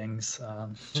write things,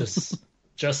 just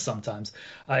sometimes.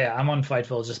 I'm on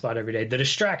Fightful just about every day. The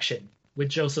Distraction with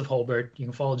Joseph Holbert. You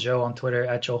can follow Joe on Twitter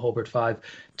at JoeHolbert5.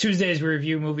 Tuesdays, we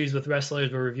review movies with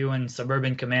wrestlers. We're reviewing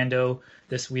Suburban Commando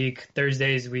this week.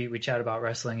 Thursdays, we chat about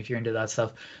wrestling if you're into that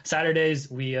stuff.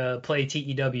 Saturdays, we play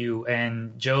TEW,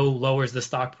 and Joe lowers the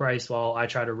stock price while I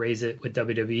try to raise it with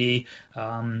WWE,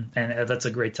 and that's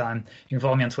a great time. You can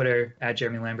follow me on Twitter at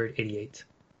JeremyLambert88.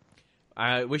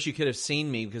 I wish you could have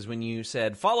seen me, because when you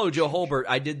said, follow Joe Holbert,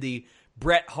 I did the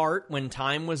Bret Hart when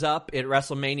time was up at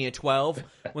WrestleMania 12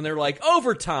 when they're like,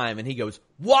 overtime, and he goes,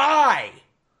 why?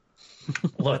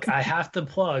 Look, I have to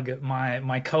plug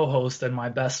my co-host and my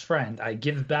best friend. I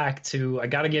got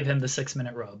to give him the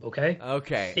 6-minute rub, okay?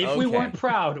 Okay. If we weren't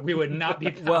proud, we would not be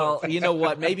proud. Well, you know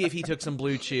what? Maybe if he took some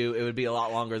Blue Chew, it would be a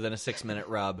lot longer than a 6-minute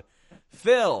rub.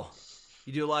 Phil,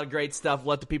 you do a lot of great stuff.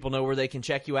 Let the people know where they can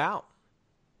check you out.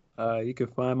 You can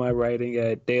find my writing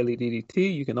at Daily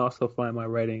DDT. You can also find my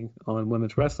writing on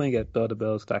women's wrestling at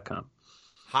BellToBells.com.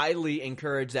 Highly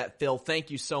encourage that, Phil. Thank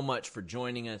you so much for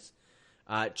joining us.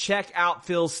 Check out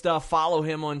Phil's stuff. Follow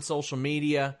him on social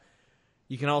media.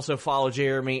 You can also follow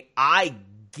Jeremy. I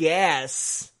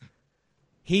guess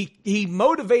he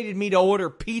motivated me to order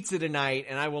pizza tonight,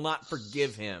 and I will not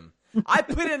forgive him. I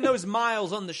put in those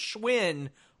miles on the Schwinn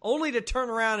only to turn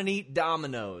around and eat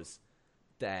Domino's.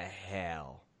 The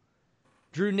hell?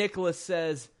 Drew Nicholas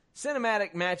says,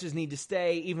 cinematic matches need to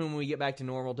stay even when we get back to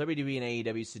normal. WWE and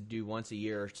AEW should do once a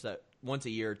year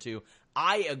or two.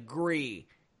 I agree.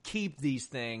 Keep these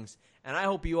things, and I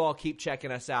hope you all keep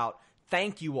checking us out.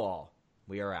 Thank you all.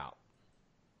 We are out.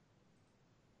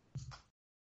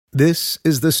 This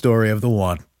is the story of the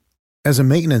one. As a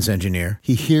maintenance engineer,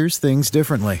 he hears things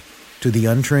differently. To the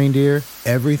untrained ear,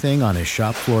 everything on his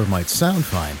shop floor might sound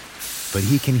fine, but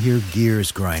he can hear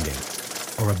gears grinding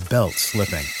or a belt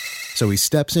slipping. So he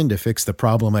steps in to fix the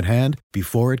problem at hand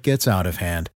before it gets out of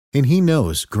hand. And he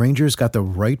knows Grainger's got the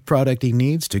right product he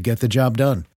needs to get the job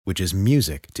done, which is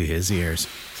music to his ears.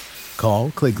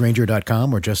 Call, click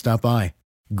Grainger.com, or just stop by.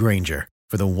 Grainger,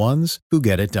 for the ones who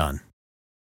get it done.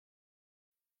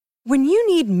 When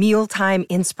you need mealtime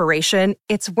inspiration,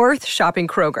 it's worth shopping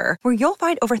Kroger, where you'll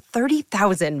find over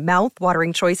 30,000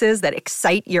 mouth-watering choices that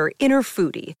excite your inner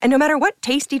foodie. And no matter what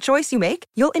tasty choice you make,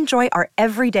 you'll enjoy our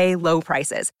everyday low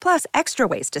prices, plus extra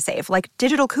ways to save, like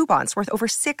digital coupons worth over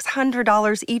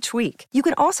 $600 each week. You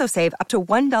can also save up to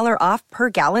 $1 off per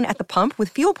gallon at the pump with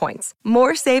fuel points.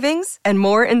 More savings and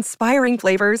more inspiring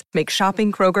flavors make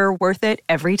shopping Kroger worth it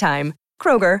every time.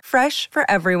 Kroger, fresh for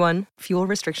everyone. Fuel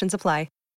restrictions apply.